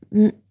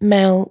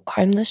male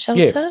homeless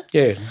shelter.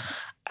 Yeah.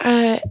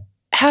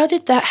 How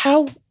did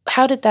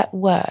that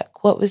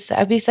work? What was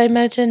that? Because I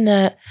imagine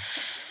that,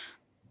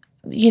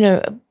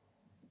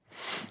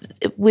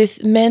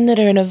 with men that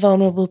are in a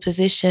vulnerable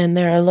position,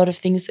 there are a lot of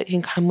things that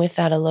can come with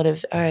that, a lot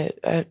of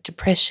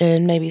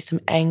depression, maybe some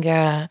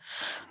anger.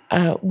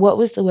 What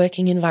was the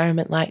working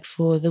environment like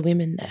for the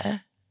women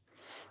there?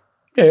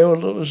 Yeah,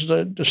 well, it was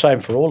the same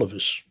for all of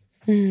us,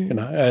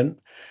 and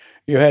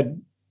you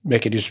had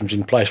mechanisms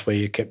in place where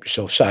you kept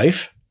yourself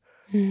safe.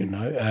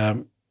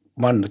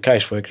 One of the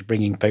caseworkers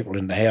bringing people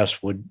in the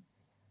house would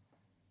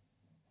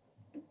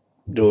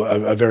do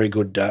a very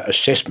good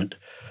assessment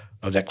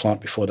of that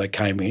client before they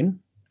came in,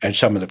 and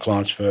some of the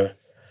clients were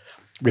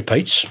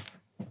repeats.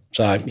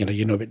 So,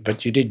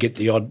 but you did get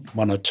the odd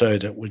one or two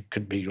that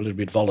could be a little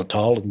bit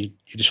volatile, and you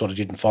just sort of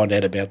didn't find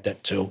out about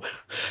that till,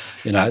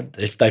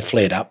 if they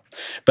flared up.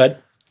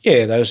 But,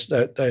 yeah, there was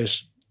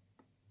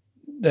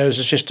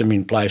a system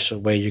in place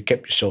where you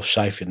kept yourself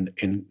safe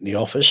in the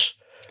office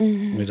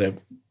with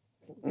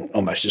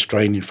almost a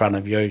screen in front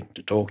of you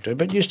to talk to,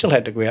 but you still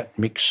had to go out and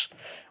mix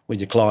with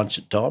your clients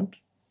at times.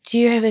 Do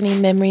you have any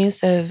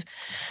memories of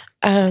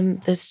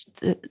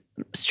the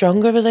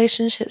stronger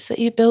relationships that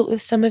you built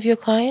with some of your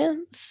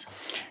clients?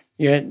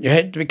 Yeah, you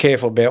had to be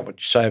careful about what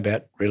you say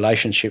about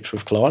relationships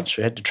with clients.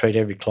 You had to treat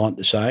every client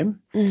the same.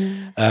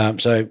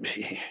 So,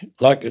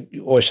 like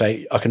you always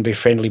say, I can be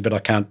friendly, but I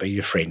can't be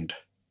your friend.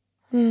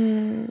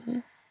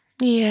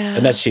 Yeah.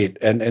 And that's it.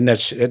 And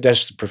that's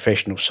the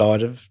professional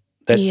side of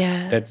that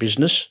Yes. that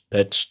business.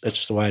 That's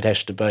the way it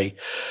has to be.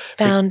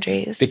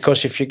 Boundaries.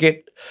 Because if you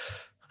get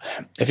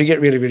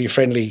really, really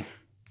friendly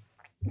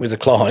with a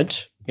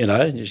client, you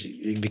know,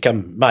 you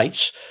become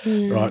mates,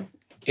 right?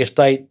 If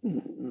they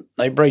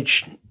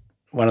breach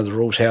one of the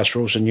rules, house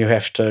rules, and you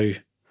have to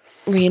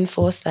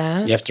reinforce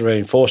that. You have to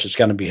reinforce it's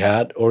going to be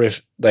hard. Or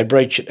if they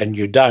breach it and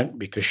you don't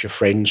because you're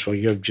friends, well,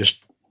 you've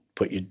just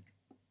put your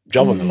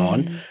job on the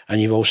line,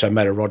 and you've also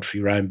made a rod for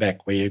your own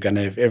back, where you're going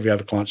to have every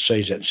other client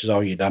sees it and says, "Oh,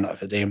 you've done it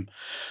for them,"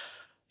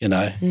 you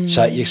know.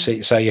 So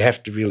you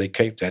have to really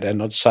keep that.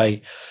 And I'd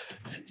say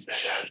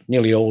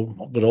nearly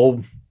all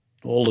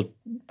the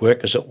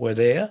workers that were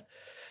there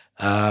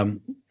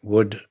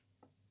would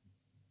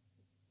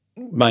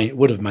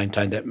have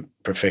maintained that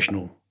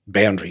professional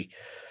boundary.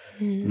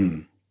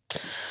 It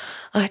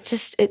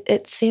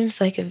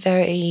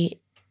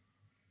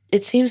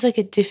seems like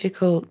a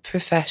difficult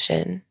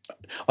profession.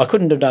 I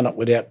couldn't have done it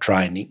without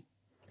training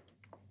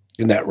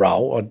in that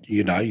role.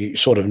 You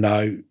sort of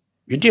know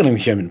you're dealing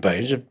with human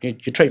beings. You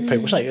treat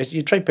people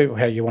you treat people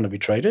how you want to be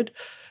treated,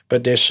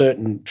 but there's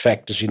certain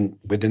factors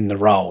within the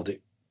role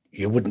that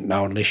you wouldn't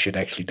know unless you'd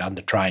actually done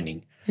the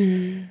training.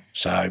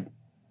 So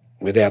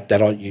without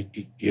that,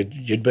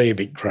 you'd be a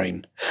bit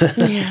green.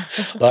 Yeah.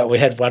 Like we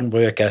had one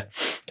worker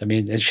come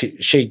in, and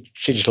she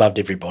just loved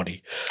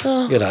everybody,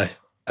 you know,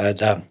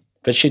 and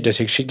but she'd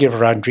give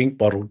her own drink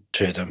bottle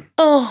to them.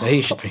 Oh,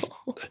 he should be.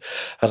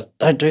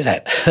 Don't do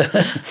that.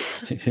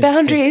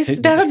 Boundaries.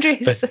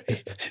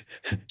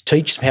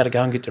 Teach them how to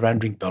go and get their own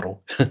drink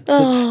bottle.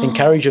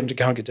 Encourage them to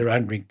go and get their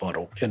own drink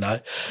bottle. You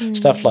know,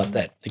 stuff like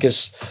that.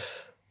 Because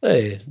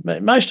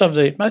most of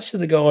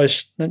the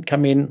guys that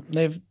come in,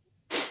 they're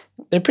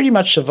pretty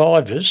much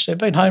survivors. They've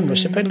been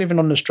homeless. They've been living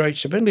on the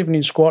streets. They've been living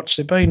in squats.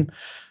 They've been,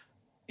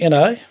 you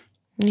know,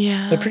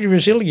 they're pretty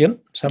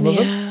resilient. Some of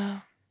them.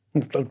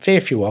 A fair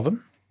few of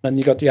them. And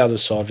you got the other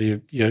side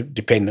of your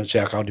dependence,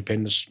 alcohol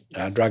dependence,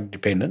 drug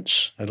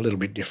dependence, a little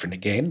bit different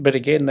again. But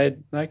again,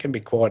 they can be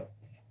quite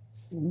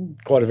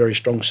a very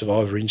strong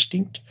survivor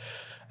instinct.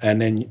 And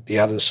then the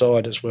other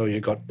side as well,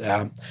 you've got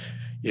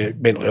your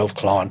mental health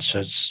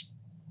clients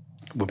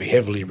will be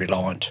heavily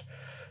reliant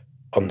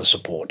on the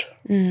support.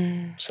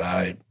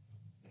 So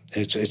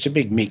it's a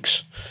big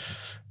mix.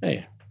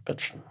 Yeah,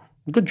 but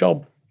good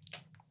job.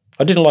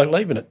 I didn't like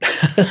leaving it.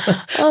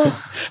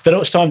 But it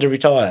was time to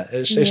retire.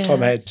 It's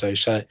time I had to.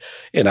 So,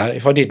 you know,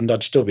 if I didn't,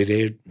 I'd still be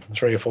there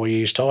 3 or 4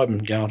 years' time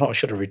and going, I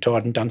should have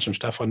retired and done some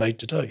stuff I need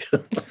to do.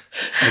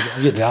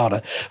 I'm getting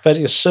older.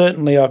 But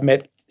certainly I've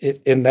met,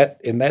 in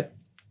that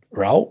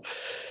role,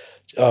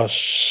 I've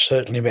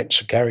certainly met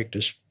some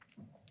characters.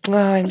 Oh,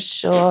 I'm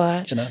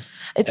sure. You know,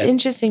 it's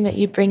interesting that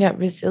you bring up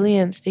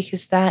resilience,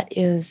 because that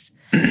is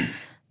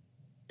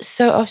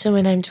so often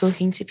when I'm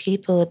talking to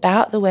people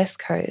about the West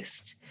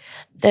Coast,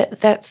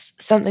 that's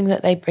something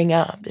that they bring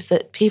up, is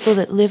that people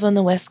that live on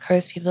the West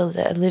Coast, people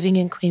that are living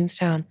in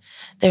Queenstown,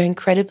 they're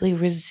incredibly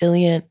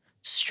resilient,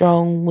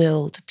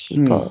 strong-willed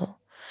people.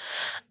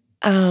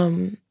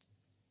 I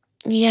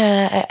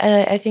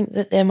think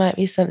that there might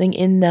be something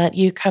in that,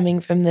 you coming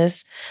from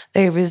this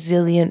very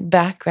resilient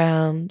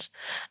background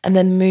and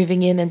then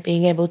moving in and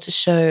being able to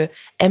show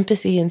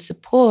empathy and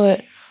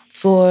support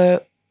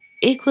for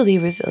equally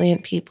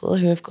resilient people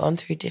who have gone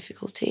through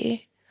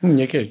difficulty.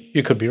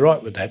 You could be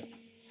right with that.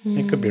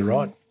 You could be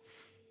right.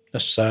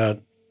 That's,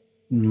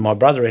 my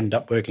brother ended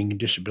up working in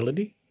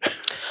disability.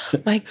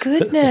 My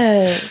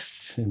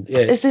goodness.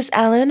 Is this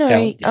Alan?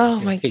 Or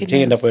Alan, my goodness.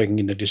 He ended up working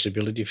in the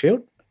disability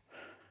field.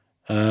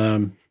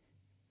 Your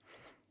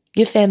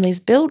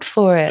family's built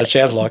for it. It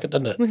sounds like it,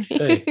 doesn't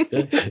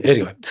it?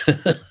 Anyway.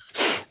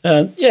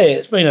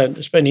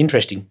 It's been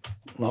interesting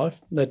life.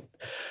 That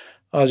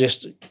I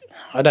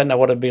don't know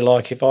what it'd be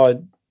like if I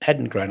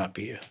hadn't grown up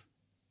here.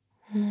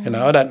 You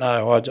know, I don't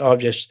know. I've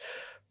just...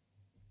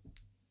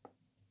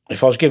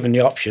 If I was given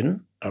the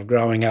option of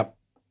growing up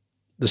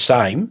the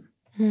same,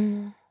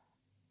 it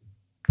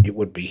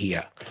would be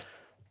here.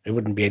 It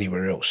wouldn't be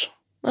anywhere else.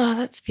 Oh,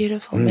 that's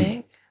beautiful,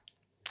 Mick.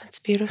 That's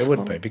beautiful. It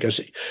would be, because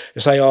you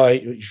say,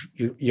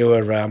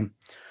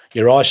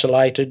 you're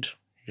isolated,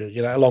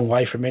 you know, a long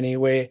way from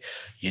anywhere.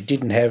 You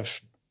didn't have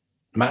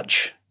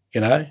much, you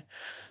know.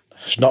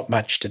 There's not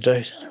much to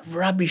do.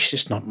 Rubbish,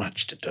 there's not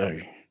much to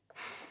do.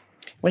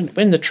 When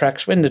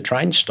the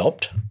train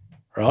stopped,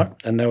 right,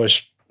 and there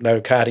was no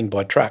carting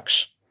by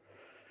trucks,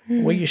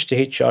 we used to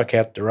hitchhike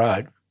out the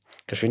road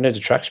because we knew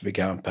the trucks would be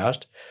going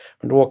past,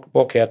 and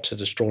walk out to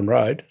the Strawn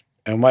Road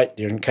and wait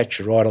there and catch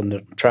a ride on the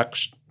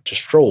trucks to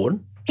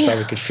Strawn so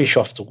we could fish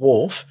off the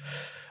wharf,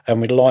 and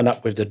we'd line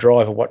up with the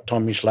driver what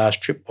time his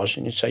last trip was,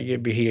 and he'd say,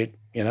 you'd be here,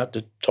 you know, at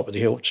the top of the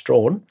hill at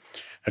Strawn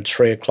at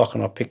 3 o'clock,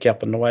 and I'll pick you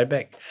up on the way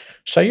back.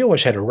 So you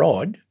always had a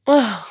ride.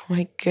 Oh,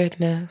 my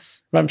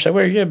goodness. Mum said,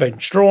 where have you been?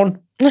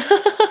 Strawn.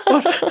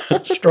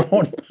 What?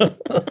 Strawn.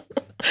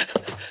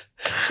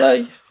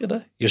 So, you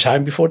know, you was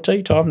home before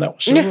tea time. That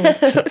was the rule.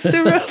 That was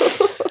the rule.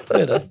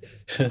 You know.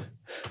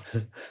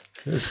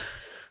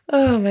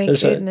 Oh, my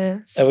There's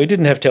goodness. we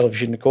didn't have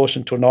television, of course,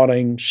 until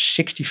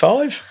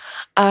 1965.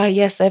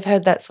 Yes, I've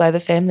heard that's why the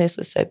families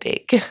were so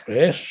big.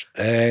 Yes,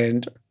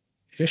 and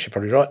yes, you're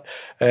probably right.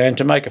 And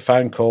to make a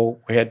phone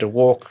call, we had to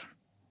walk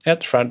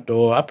out the front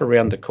door, up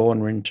around the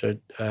corner into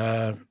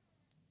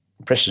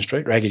Preston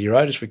Street, Raggedy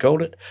Road, as we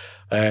called it,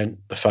 and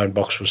the phone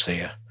box was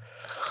there.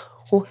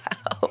 Wow,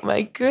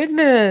 my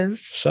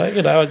goodness. So,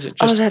 it's just...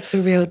 Oh, that's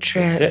a real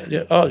trip.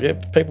 Yeah,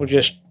 people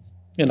just,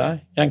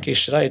 young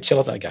kids today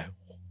tell it, they go,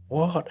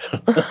 what?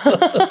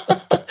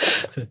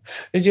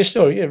 They just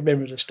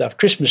remember the stuff.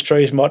 Christmas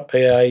trees might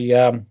be a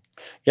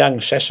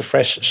young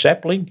sassafras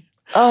sapling.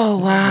 Oh,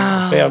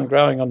 wow. Found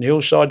growing on the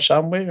hillside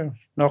somewhere.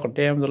 Knock it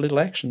down with a little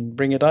axe and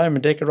bring it home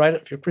and decorate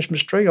it for your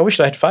Christmas tree. I wish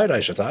they had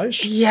photos of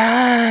those.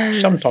 Yes.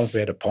 Sometimes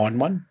we had a pine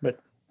one, but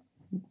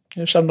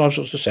sometimes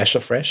it was a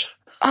sassafras.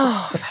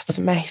 Oh, that's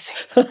amazing.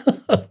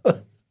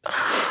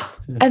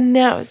 And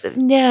now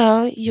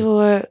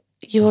you're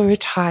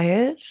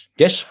retired.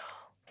 Yes.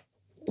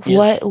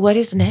 What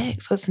is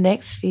next? What's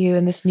next for you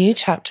in this new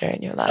chapter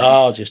in your life?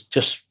 Oh,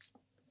 just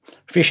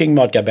fishing.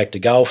 Might go back to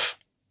golf.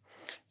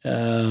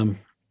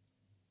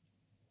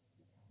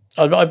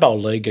 I bowl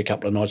league a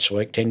couple of nights a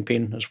week,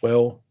 10-pin as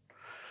well.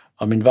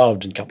 I'm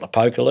involved in a couple of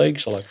poker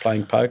leagues. I like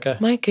playing poker.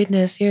 My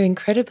goodness, you're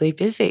incredibly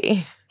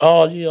busy.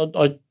 Oh, yeah,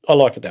 I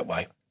like it that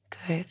way.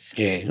 Good.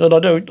 Yeah,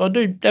 but I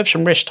do have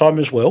some rest time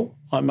as well.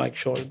 I make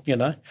sure,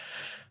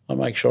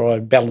 I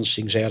balance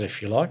things out,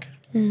 if you like.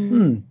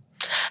 Mm.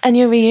 And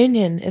your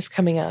reunion is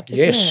coming up,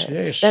 isn't it?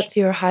 Yes. That's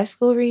your high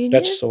school reunion?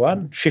 That's the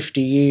one.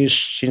 50 years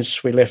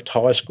since we left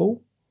high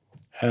school.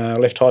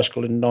 Left high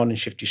school in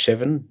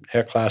 1957,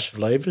 our class of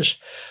leavers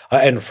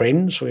and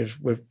friends.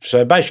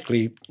 So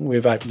basically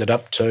we've opened it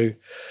up to,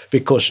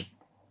 because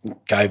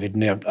COVID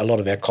now, a lot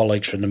of our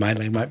colleagues from the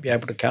mainland won't be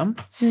able to come.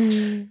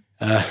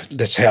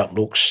 That's how it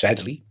looks,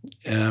 sadly.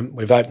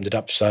 We've opened it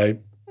up so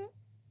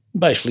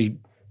basically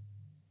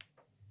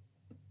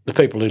the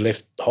people who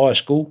left high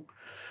school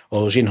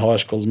or was in high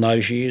school in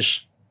those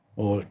years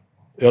or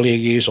earlier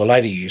years or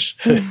later years,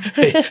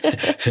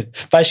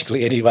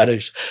 basically anyone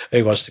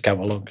who wants to come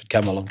along could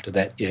come along to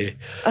that, yeah.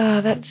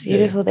 Oh, that's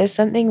beautiful. Yeah. There's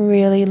something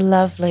really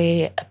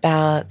lovely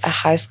about a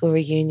high school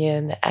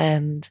reunion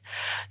and,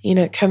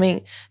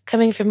 coming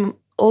from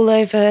all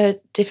over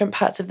different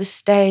parts of the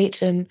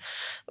state, and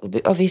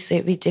obviously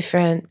it'd be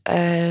different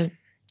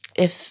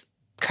if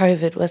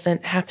COVID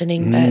wasn't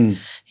happening, but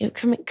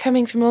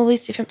coming from all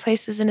these different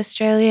places in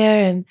Australia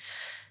and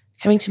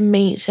coming to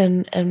meet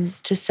and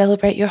to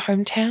celebrate your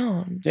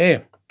hometown.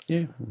 Yeah.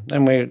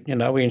 And we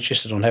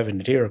insisted on having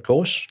it here, of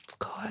course. Of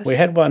course. We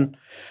had one,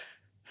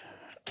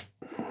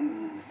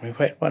 I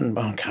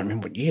can't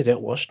remember what year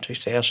that was,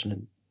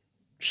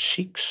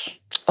 2006.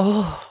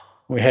 Oh.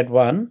 We had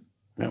one,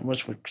 that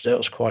was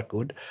quite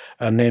good.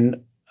 And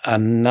then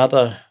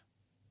another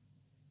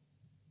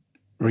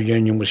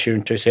reunion was here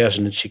in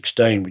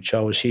 2016, which I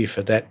was here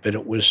for that, but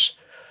it was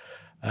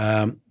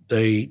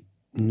the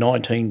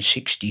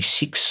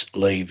 1966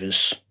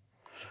 leavers,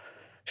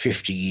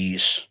 50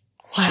 years.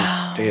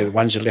 Wow. So they're the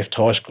ones that left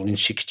high school in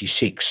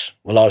 66.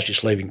 Well, I was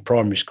just leaving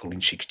primary school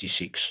in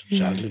 66,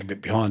 so I was a little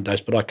bit behind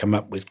those. But I come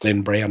up with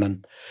Glenn Brown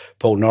and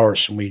Paul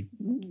Norris, and we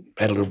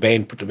had a little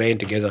band, put the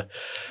band together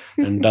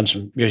and done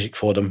some music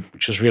for them,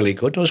 which was really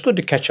good. It was good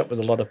to catch up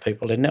with a lot of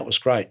people, and that was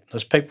great.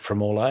 There's people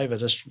from all over.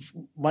 There's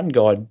one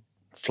guy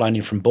flown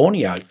in from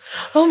Borneo.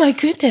 Oh, my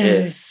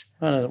goodness.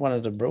 Yeah, one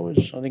of the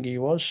brewers, I think he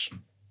was.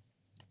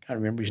 Can't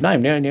remember his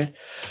name now. And,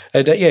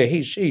 so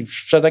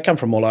they come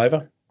from all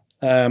over.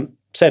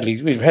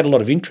 Sadly, we've had a lot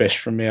of interest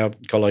from our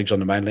colleagues on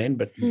the mainland,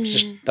 but it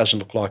just doesn't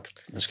look like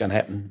it's going to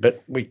happen.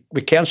 But we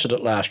cancelled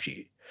it last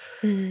year.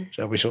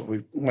 So we thought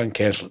we won't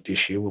cancel it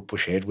this year. We'll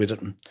push ahead with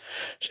it and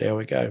see how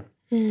we go.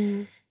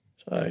 So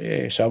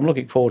I'm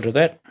looking forward to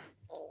that.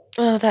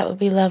 Oh, that would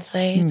be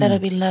lovely. That'll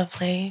be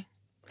lovely.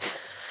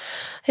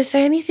 Is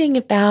there anything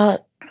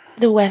about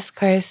the West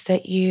Coast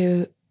that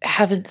you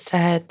haven't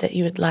said that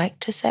you would like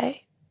to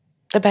say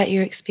about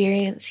your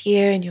experience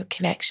here and your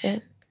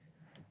connection?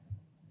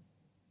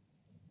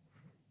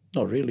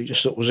 Not really,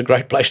 just thought it was a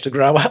great place to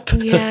grow up.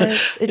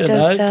 Yes, it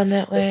does sound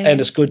that way. And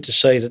it's good to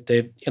see that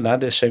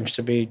there seems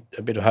to be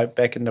a bit of hope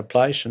back in the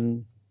place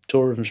and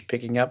tourism's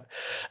picking up.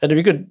 And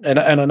it'd be good. And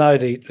I know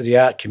the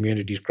art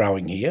community is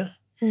growing here.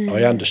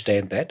 I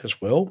understand that as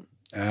well.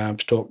 I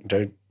was talking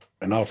to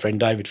an old friend,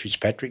 David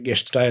Fitzpatrick,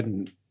 yesterday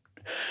in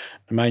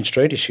the main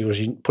street. He was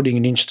putting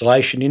an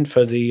installation in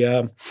for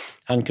the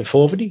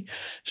unconformity.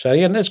 So,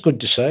 and that's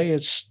good to see.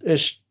 It's.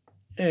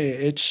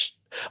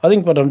 I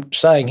think what I'm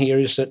saying here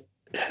is that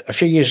a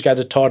few years ago,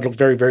 the town looked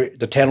very,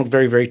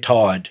 very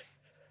tired.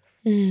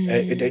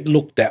 It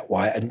looked that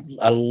way, and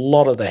a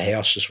lot of the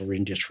houses were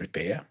in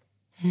disrepair.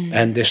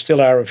 And there still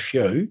are a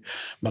few,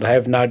 but I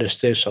have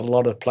noticed there's a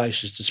lot of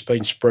places that's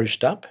been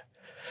spruced up.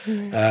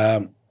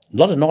 A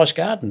lot of nice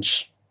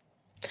gardens.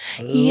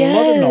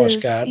 Lot of nice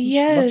gardens.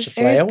 Lots of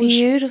flowers.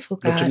 Beautiful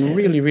gardens. Looking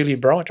really, really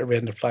bright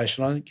around the place.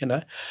 And I think,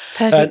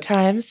 perfect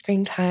time,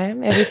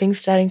 springtime, everything's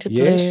starting to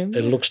bloom. Yes,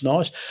 it looks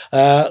nice.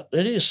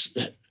 It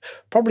is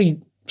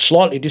probably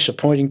slightly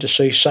disappointing to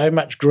see so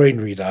much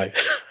greenery, though.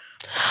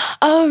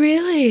 Oh,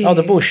 really? Oh,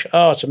 the bush.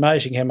 Oh, it's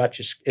amazing how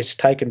much it's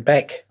taken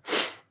back.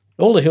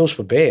 All the hills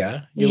were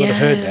bare. You would have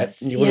heard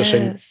that. And you would have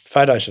seen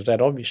photos of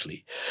that,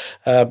 obviously.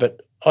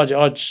 But I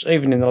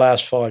even in the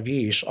last 5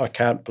 years, I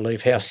can't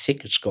believe how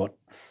thick it's got.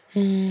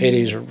 It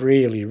is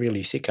really,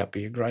 really thick up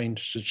here,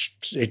 greens.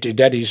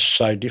 That is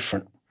so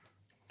different.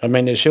 I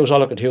mean, there's hills. I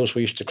look at hills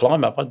we used to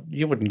climb up.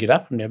 You wouldn't get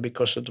up them now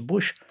because of the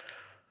bush.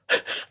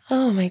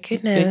 Oh, my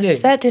goodness. Yeah.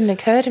 That didn't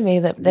occur to me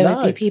that there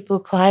would be people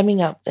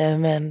climbing up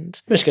them.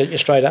 And just get you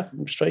straight up,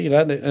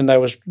 and there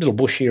was a little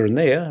bush here and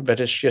there, but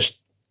it's just,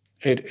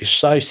 it is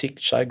so thick,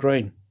 so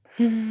green,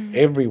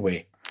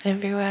 everywhere.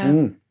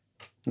 Everywhere.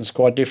 It's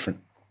quite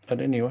different.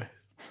 But anyway,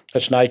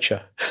 that's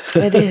nature.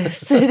 It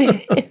is.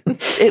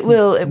 It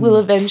will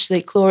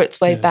eventually claw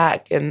its way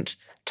back and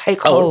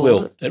take hold.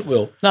 Oh, it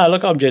will. No,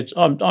 look,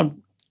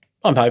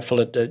 I'm hopeful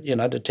that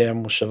the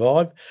town will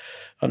survive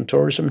on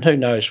tourism. Who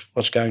knows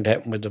what's going to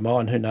happen with the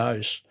mine? Who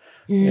knows?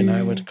 When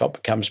the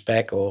copper comes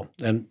back,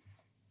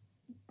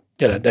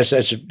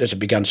 that's a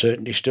big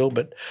uncertainty still.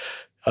 But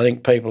I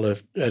think people are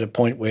at a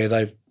point where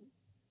they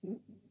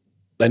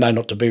know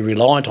not to be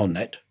reliant on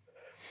that,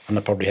 and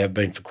they probably have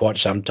been for quite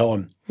some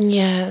time.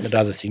 Yes. That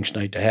other things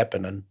need to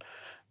happen, and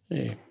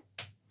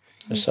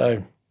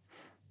so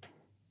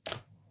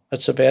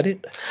that's about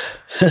it.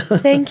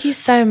 Thank you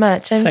so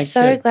much. I'm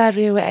so glad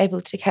we were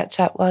able to catch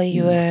up while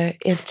you were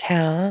in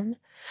town.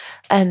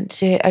 And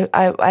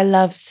I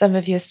love some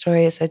of your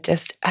stories are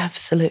just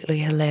absolutely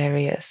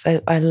hilarious.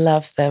 I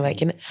love them.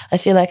 I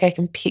feel like I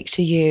can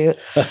picture you,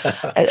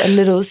 a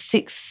little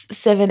 6,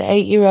 7,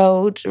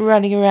 8-year-old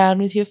running around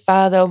with your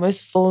father,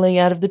 almost falling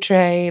out of the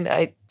train.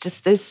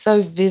 They're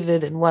so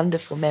vivid and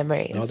wonderful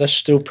memories. Oh, that's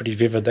still pretty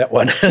vivid, that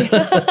one.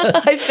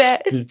 I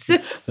bet.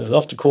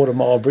 Off the Quarter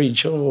Mile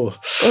Bridge.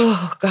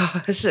 Oh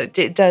gosh,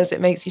 it does.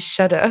 It makes you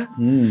shudder.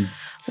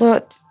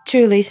 Well,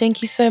 truly,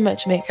 thank you so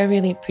much, Mick. I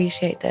really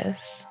appreciate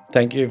this.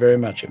 Thank you very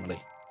much,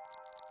 Emily.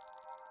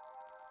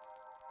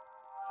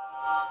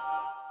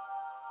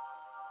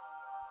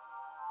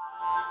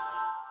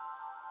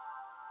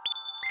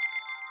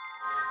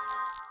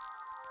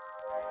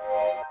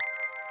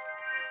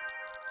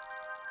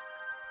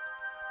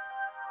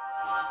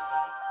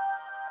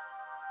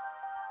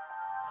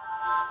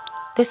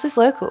 This was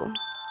Local.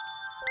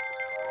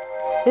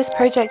 This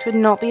project would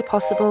not be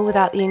possible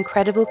without the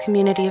incredible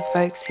community of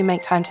folks who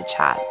make time to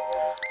chat,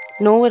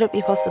 nor would it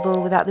be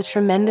possible without the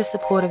tremendous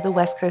support of the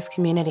West Coast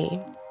community.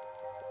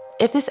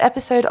 If this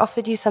episode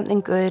offered you something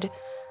good,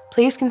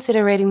 please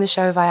consider rating the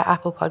show via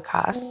Apple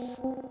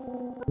Podcasts.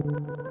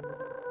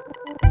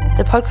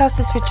 The podcast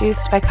is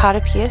produced by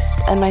Carter Pierce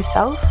and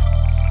myself.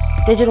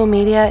 Digital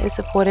media is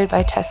supported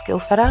by Tess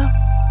Gilfetter.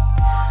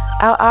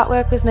 Our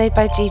artwork was made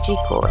by Gigi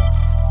Courts.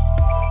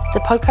 The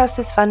podcast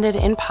is funded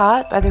in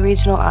part by the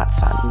Regional Arts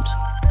Fund.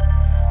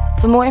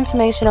 For more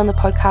information on the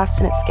podcast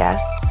and its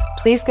guests,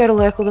 please go to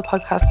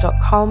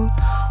localthepodcast.com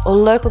or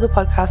Local the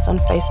Podcast on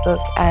Facebook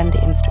and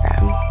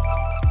Instagram.